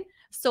 right?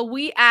 So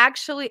we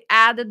actually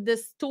added the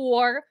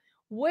store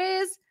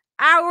with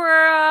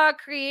our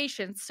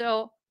creation.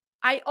 So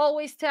I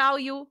always tell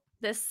you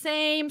the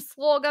same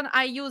slogan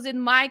I use in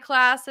my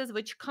classes,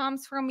 which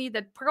comes from me,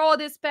 that pro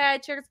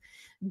dispatchers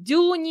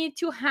do need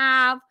to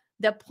have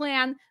the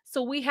plan.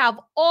 So we have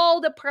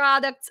all the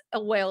products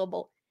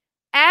available.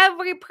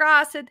 Every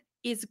process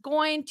is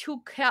going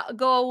to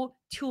go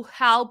to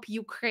help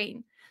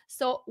Ukraine.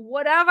 So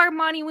whatever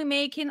money we're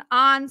making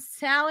on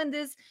selling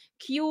this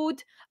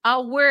cute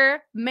were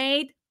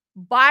made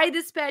by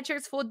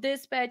dispatchers for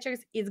dispatchers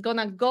is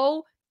gonna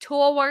go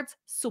towards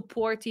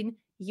supporting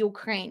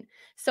Ukraine.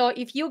 So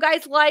if you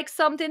guys like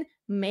something,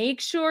 make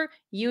sure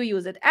you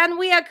use it. And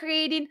we are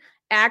creating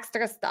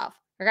extra stuff,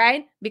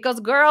 right? Because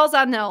girls,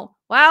 I know,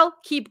 well,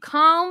 keep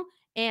calm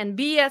and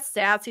be a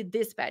sassy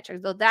dispatcher.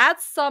 So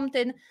that's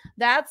something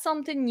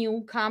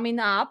new coming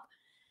up.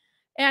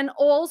 And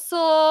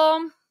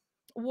also,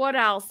 what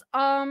else?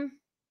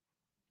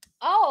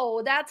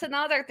 Oh, that's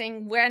another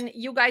thing. When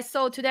you guys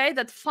saw today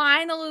that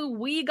finally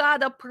we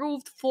got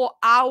approved for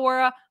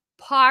our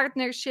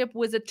partnership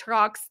with a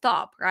truck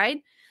stop,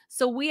 right?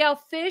 So we are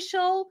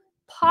official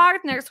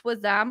partners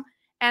with them.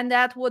 And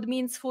that what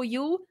means for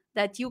you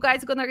that you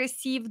guys gonna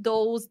receive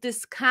those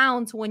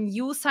discounts when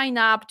you sign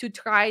up to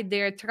try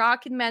their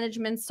trucking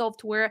management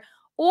software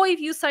or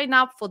if you sign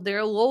up for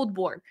their load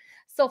board.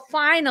 So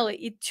finally,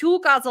 it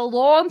took us a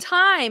long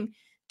time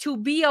to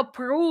be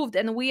approved,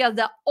 and we are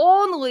the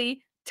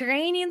only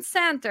training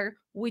center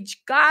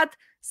which got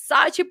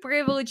such a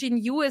privilege in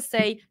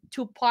USA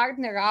to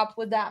partner up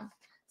with them.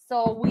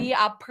 So we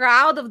are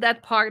proud of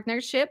that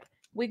partnership.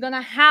 We're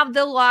gonna have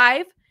the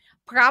live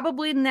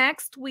probably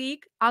next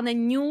week on the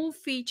new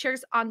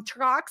features on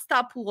truck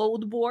stop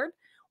load board.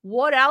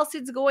 What else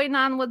is going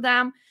on with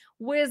them?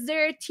 With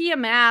their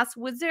TMS,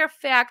 with their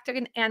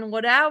factoring, and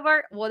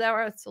whatever.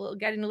 It's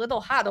getting a little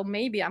hot, or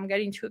maybe I'm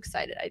getting too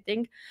excited. I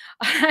think,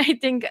 I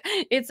think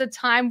it's a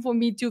time for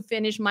me to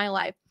finish my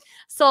life.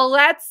 So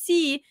let's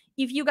see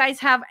if you guys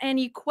have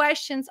any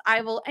questions.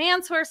 I will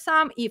answer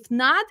some. If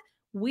not,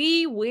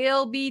 we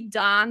will be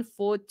done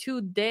for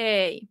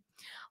today.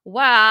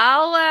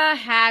 Well,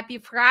 happy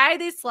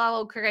Friday,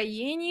 Slava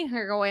Ukraini,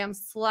 Героям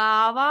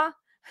Slava.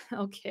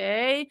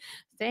 Okay,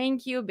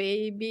 thank you,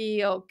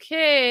 baby.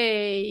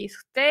 Okay,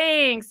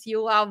 thanks.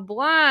 You love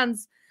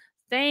blondes.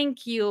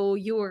 Thank you.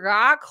 You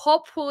rock.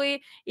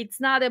 Hopefully, it's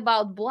not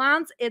about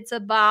blondes. It's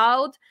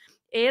about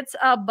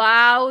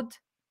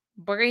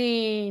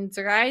brains,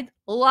 right?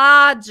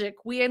 Logic.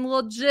 We in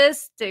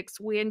logistics.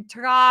 We in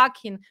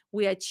trucking.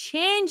 We are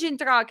changing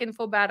trucking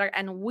for better,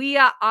 and we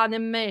are on a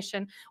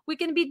mission. We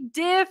can be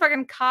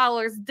different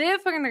colors,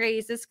 different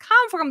races,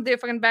 come from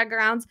different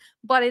backgrounds,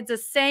 but it's the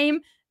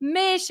same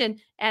mission.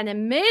 And the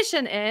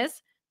mission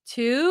is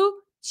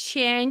to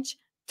change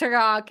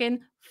trucking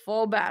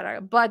for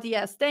better. But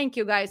yes, thank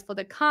you guys for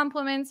the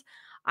compliments.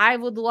 I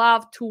would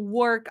love to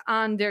work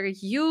under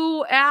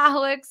you,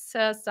 Alex.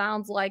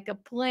 Sounds like a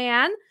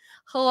plan.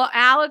 Hello,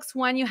 Alex.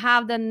 When you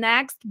have the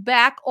next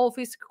back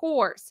office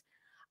course,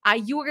 are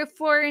you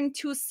referring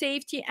to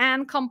safety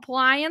and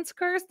compliance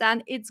course?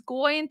 Then it's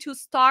going to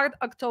start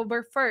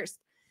October 1st.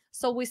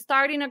 So we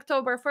start in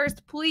October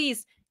 1st.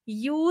 Please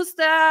use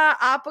the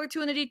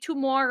opportunity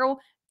tomorrow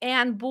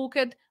and book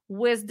it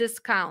with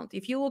discount.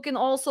 If you're looking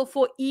also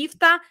for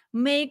IFTA,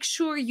 make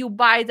sure you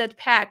buy that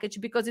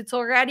package because it's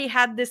already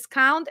had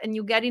discount and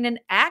you're getting an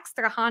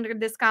extra 100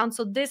 discount.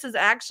 So this is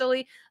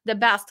actually the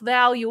best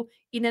value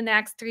in the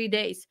next 3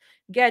 days.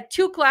 Get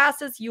 2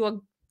 classes, you are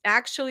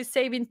actually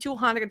saving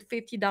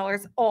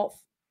 $250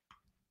 off.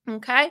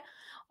 Okay.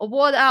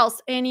 What else?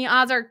 Any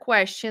other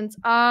questions?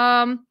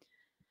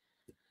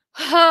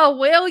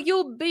 Will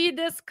you be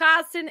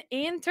discussing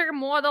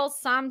intermodal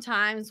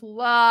sometimes?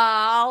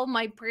 Well,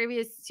 my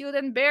previous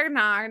student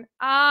Bernard,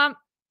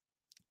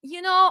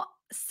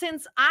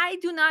 since I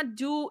do not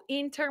do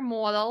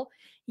intermodal,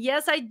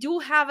 yes, I do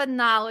have a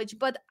knowledge,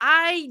 but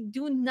I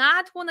do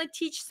not want to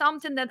teach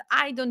something that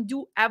I don't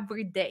do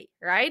every day,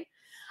 right?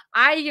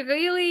 I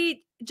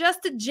really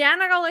just a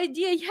general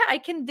idea, yeah, I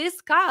can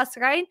discuss,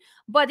 right?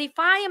 But if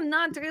I am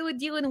not really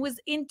dealing with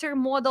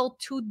intermodal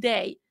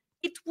today,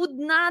 it would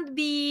not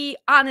be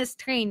honest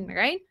training,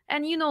 right?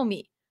 And you know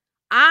me,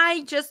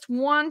 I just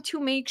want to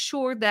make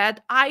sure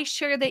that I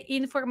share the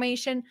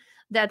information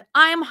that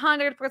I'm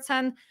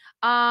 100%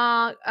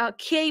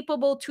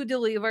 capable to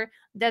deliver,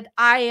 that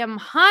I am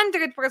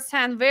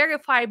 100%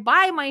 verified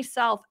by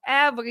myself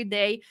every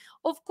day.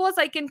 Of course,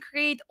 I can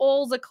create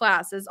all the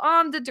classes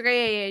on the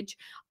drayage,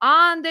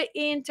 on the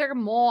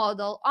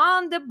intermodal,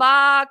 on the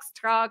box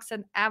trucks,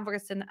 and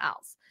everything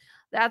else.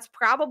 That's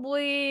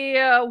probably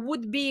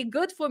would be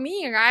good for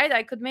me, right?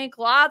 I could make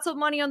lots of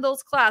money on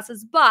those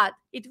classes, but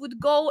it would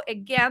go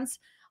against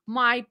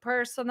my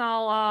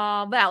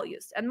personal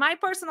values. And my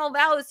personal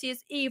values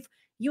is if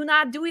you're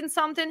not doing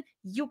something,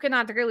 you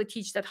cannot really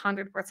teach that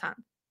 100%.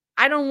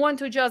 I don't want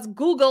to just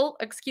Google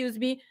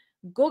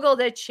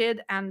that shit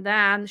and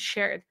then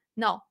share it.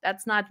 No,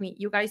 that's not me.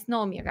 You guys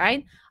know me,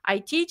 right? I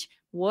teach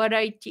what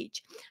I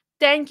teach.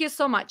 Thank you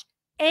so much.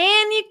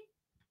 Any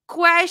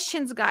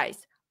questions,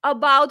 guys,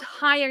 about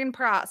hiring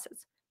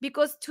process?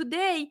 Because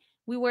today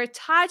we were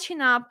touching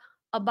up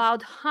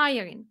about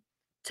hiring.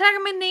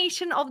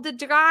 Termination of the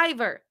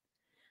driver.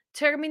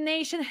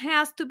 Termination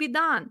has to be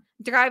done.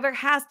 Driver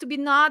has to be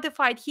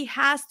notified. He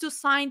has to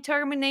sign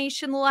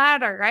termination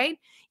letter, right?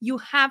 You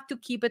have to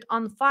keep it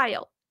on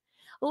file.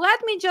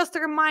 Let me just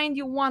remind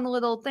you one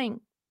little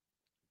thing.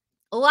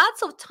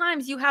 Lots of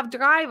times you have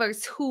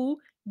drivers who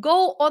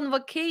go on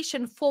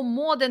vacation for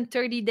more than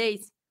 30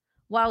 days.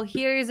 Well,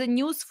 here is a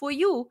news for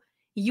you.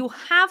 you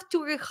have to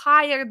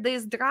rehire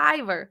this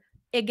driver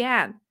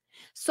again.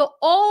 So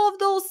all of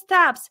those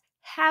steps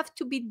have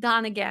to be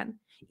done again.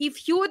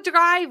 If your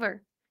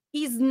driver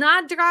is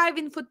not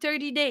driving for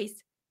 30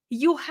 days,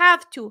 you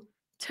have to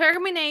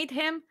terminate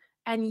him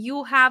and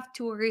you have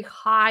to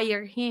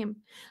rehire him.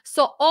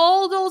 So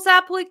all those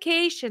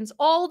applications,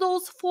 all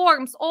those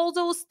forms, all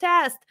those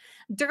tests,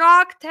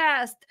 drug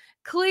test,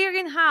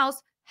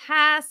 clearinghouse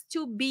has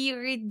to be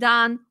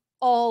redone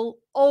all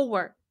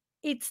over.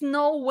 It's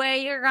no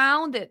way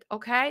around it,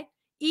 okay?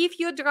 If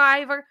your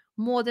driver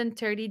more than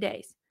 30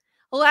 days.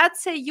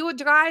 Let's say your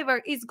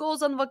driver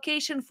goes on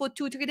vacation for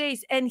 2 3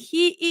 days and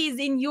he is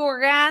in your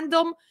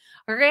random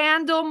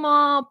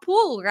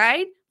pool,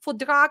 right? For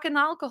drug and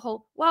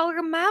alcohol. Well,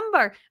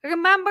 remember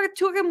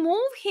to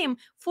remove him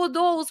for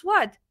those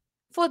what?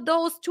 For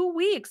those 2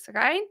 weeks,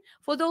 right?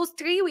 For those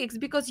 3 weeks,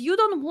 because you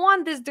don't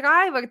want this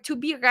driver to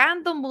be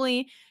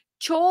randomly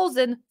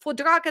chosen for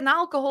drug and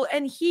alcohol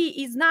and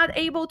he is not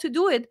able to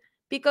do it,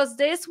 because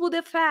this would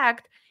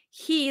affect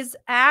his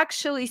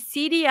actually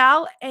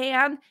CDL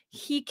and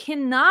he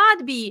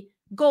cannot be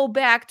go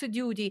back to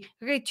duty,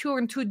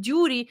 return to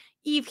duty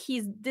if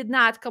he did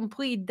not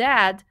complete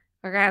that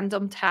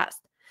random test.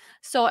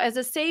 So as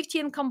a safety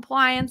and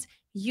compliance,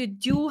 you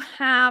do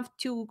have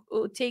to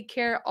take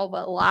care of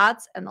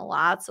lots and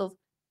lots of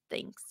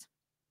things.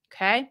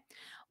 Okay?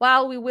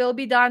 Well, we will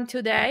be done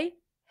today.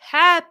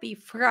 Happy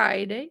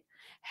Friday.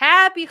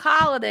 Happy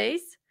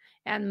holidays.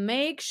 And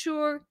make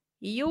sure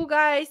you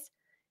guys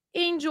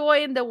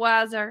enjoy the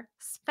weather,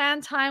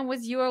 spend time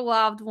with your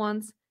loved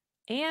ones,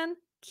 and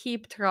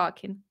keep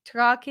trucking.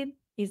 Trucking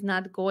is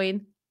not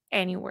going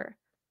anywhere.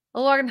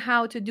 Learn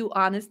how to do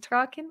honest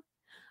trucking.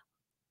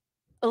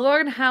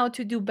 Learn how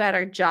to do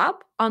better job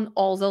on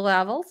all the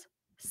levels.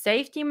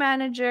 Safety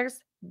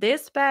managers,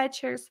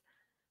 dispatchers,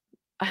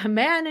 a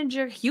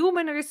manager,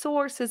 human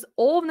resources,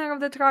 owner of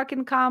the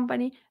trucking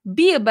company,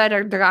 be a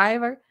better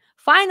driver,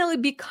 finally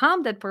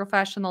become that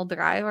professional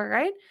driver,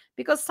 right?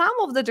 Because some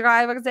of the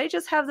drivers, they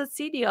just have the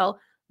CDL.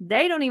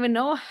 They don't even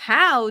know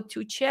how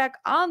to check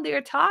on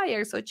their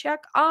tires or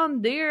check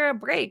on their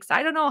brakes.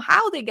 I don't know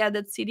how they get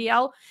that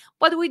CDL,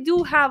 but we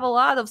do have a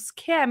lot of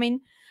scamming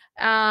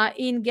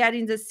in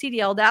getting the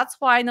CDL. That's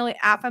finally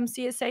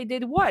FMCSA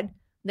did what?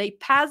 They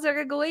passed the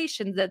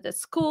regulations that the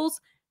schools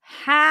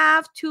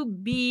have to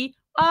be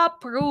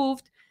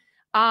approved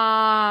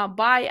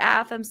by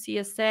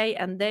FMCSA,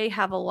 and they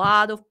have a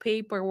lot of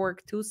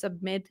paperwork to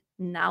submit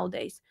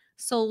nowadays.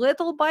 So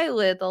little by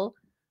little,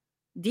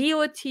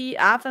 DOT,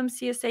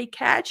 FMCSA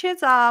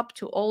catches up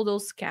to all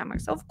those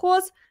scammers. Of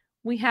course,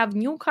 we have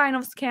new kind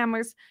of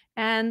scammers,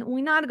 and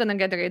we're not gonna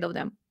get rid of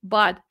them,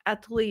 but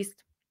at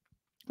least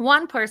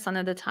one person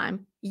at a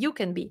time, you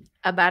can be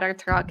a better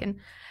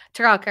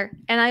trucker.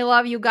 And I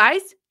love you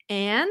guys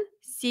and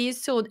see you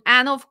soon.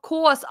 And of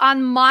course,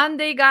 on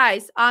Monday,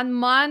 guys, on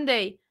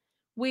Monday,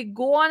 we're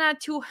gonna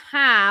to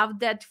have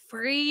that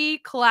free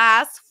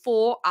class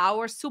for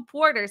our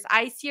supporters.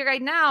 I see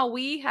right now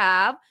we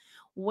have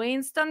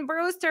Winston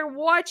Brewster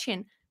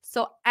watching.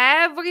 So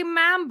every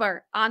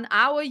member on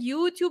our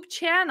YouTube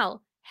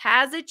channel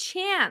has a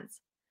chance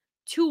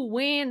to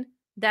win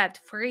that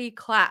free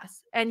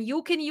class. And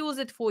you can use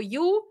it for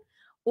you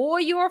or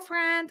your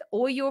friend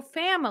or your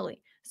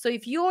family. So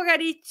if you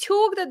already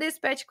took the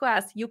dispatch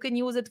class, you can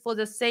use it for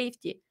the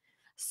safety.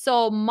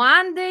 So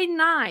Monday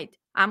night,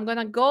 I'm going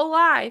to go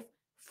live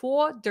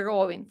for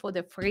drawing for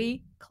the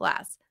free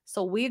class.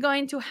 So we're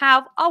going to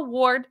have a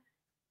award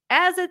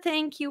as a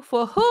thank you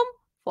for whom?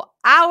 For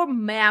our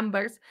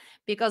members,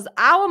 because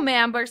our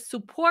members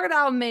support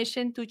our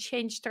mission to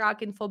change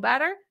trucking for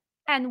better,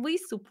 and we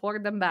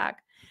support them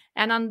back.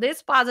 And on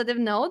this positive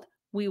note,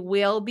 we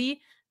will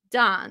be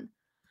done.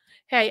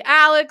 Hey,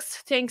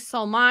 Alex, thanks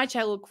so much.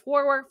 I look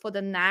forward for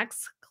the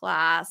next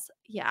class.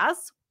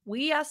 Yes,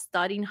 we are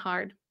studying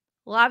hard.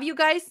 Love you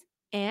guys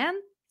and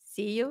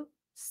see you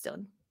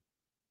soon.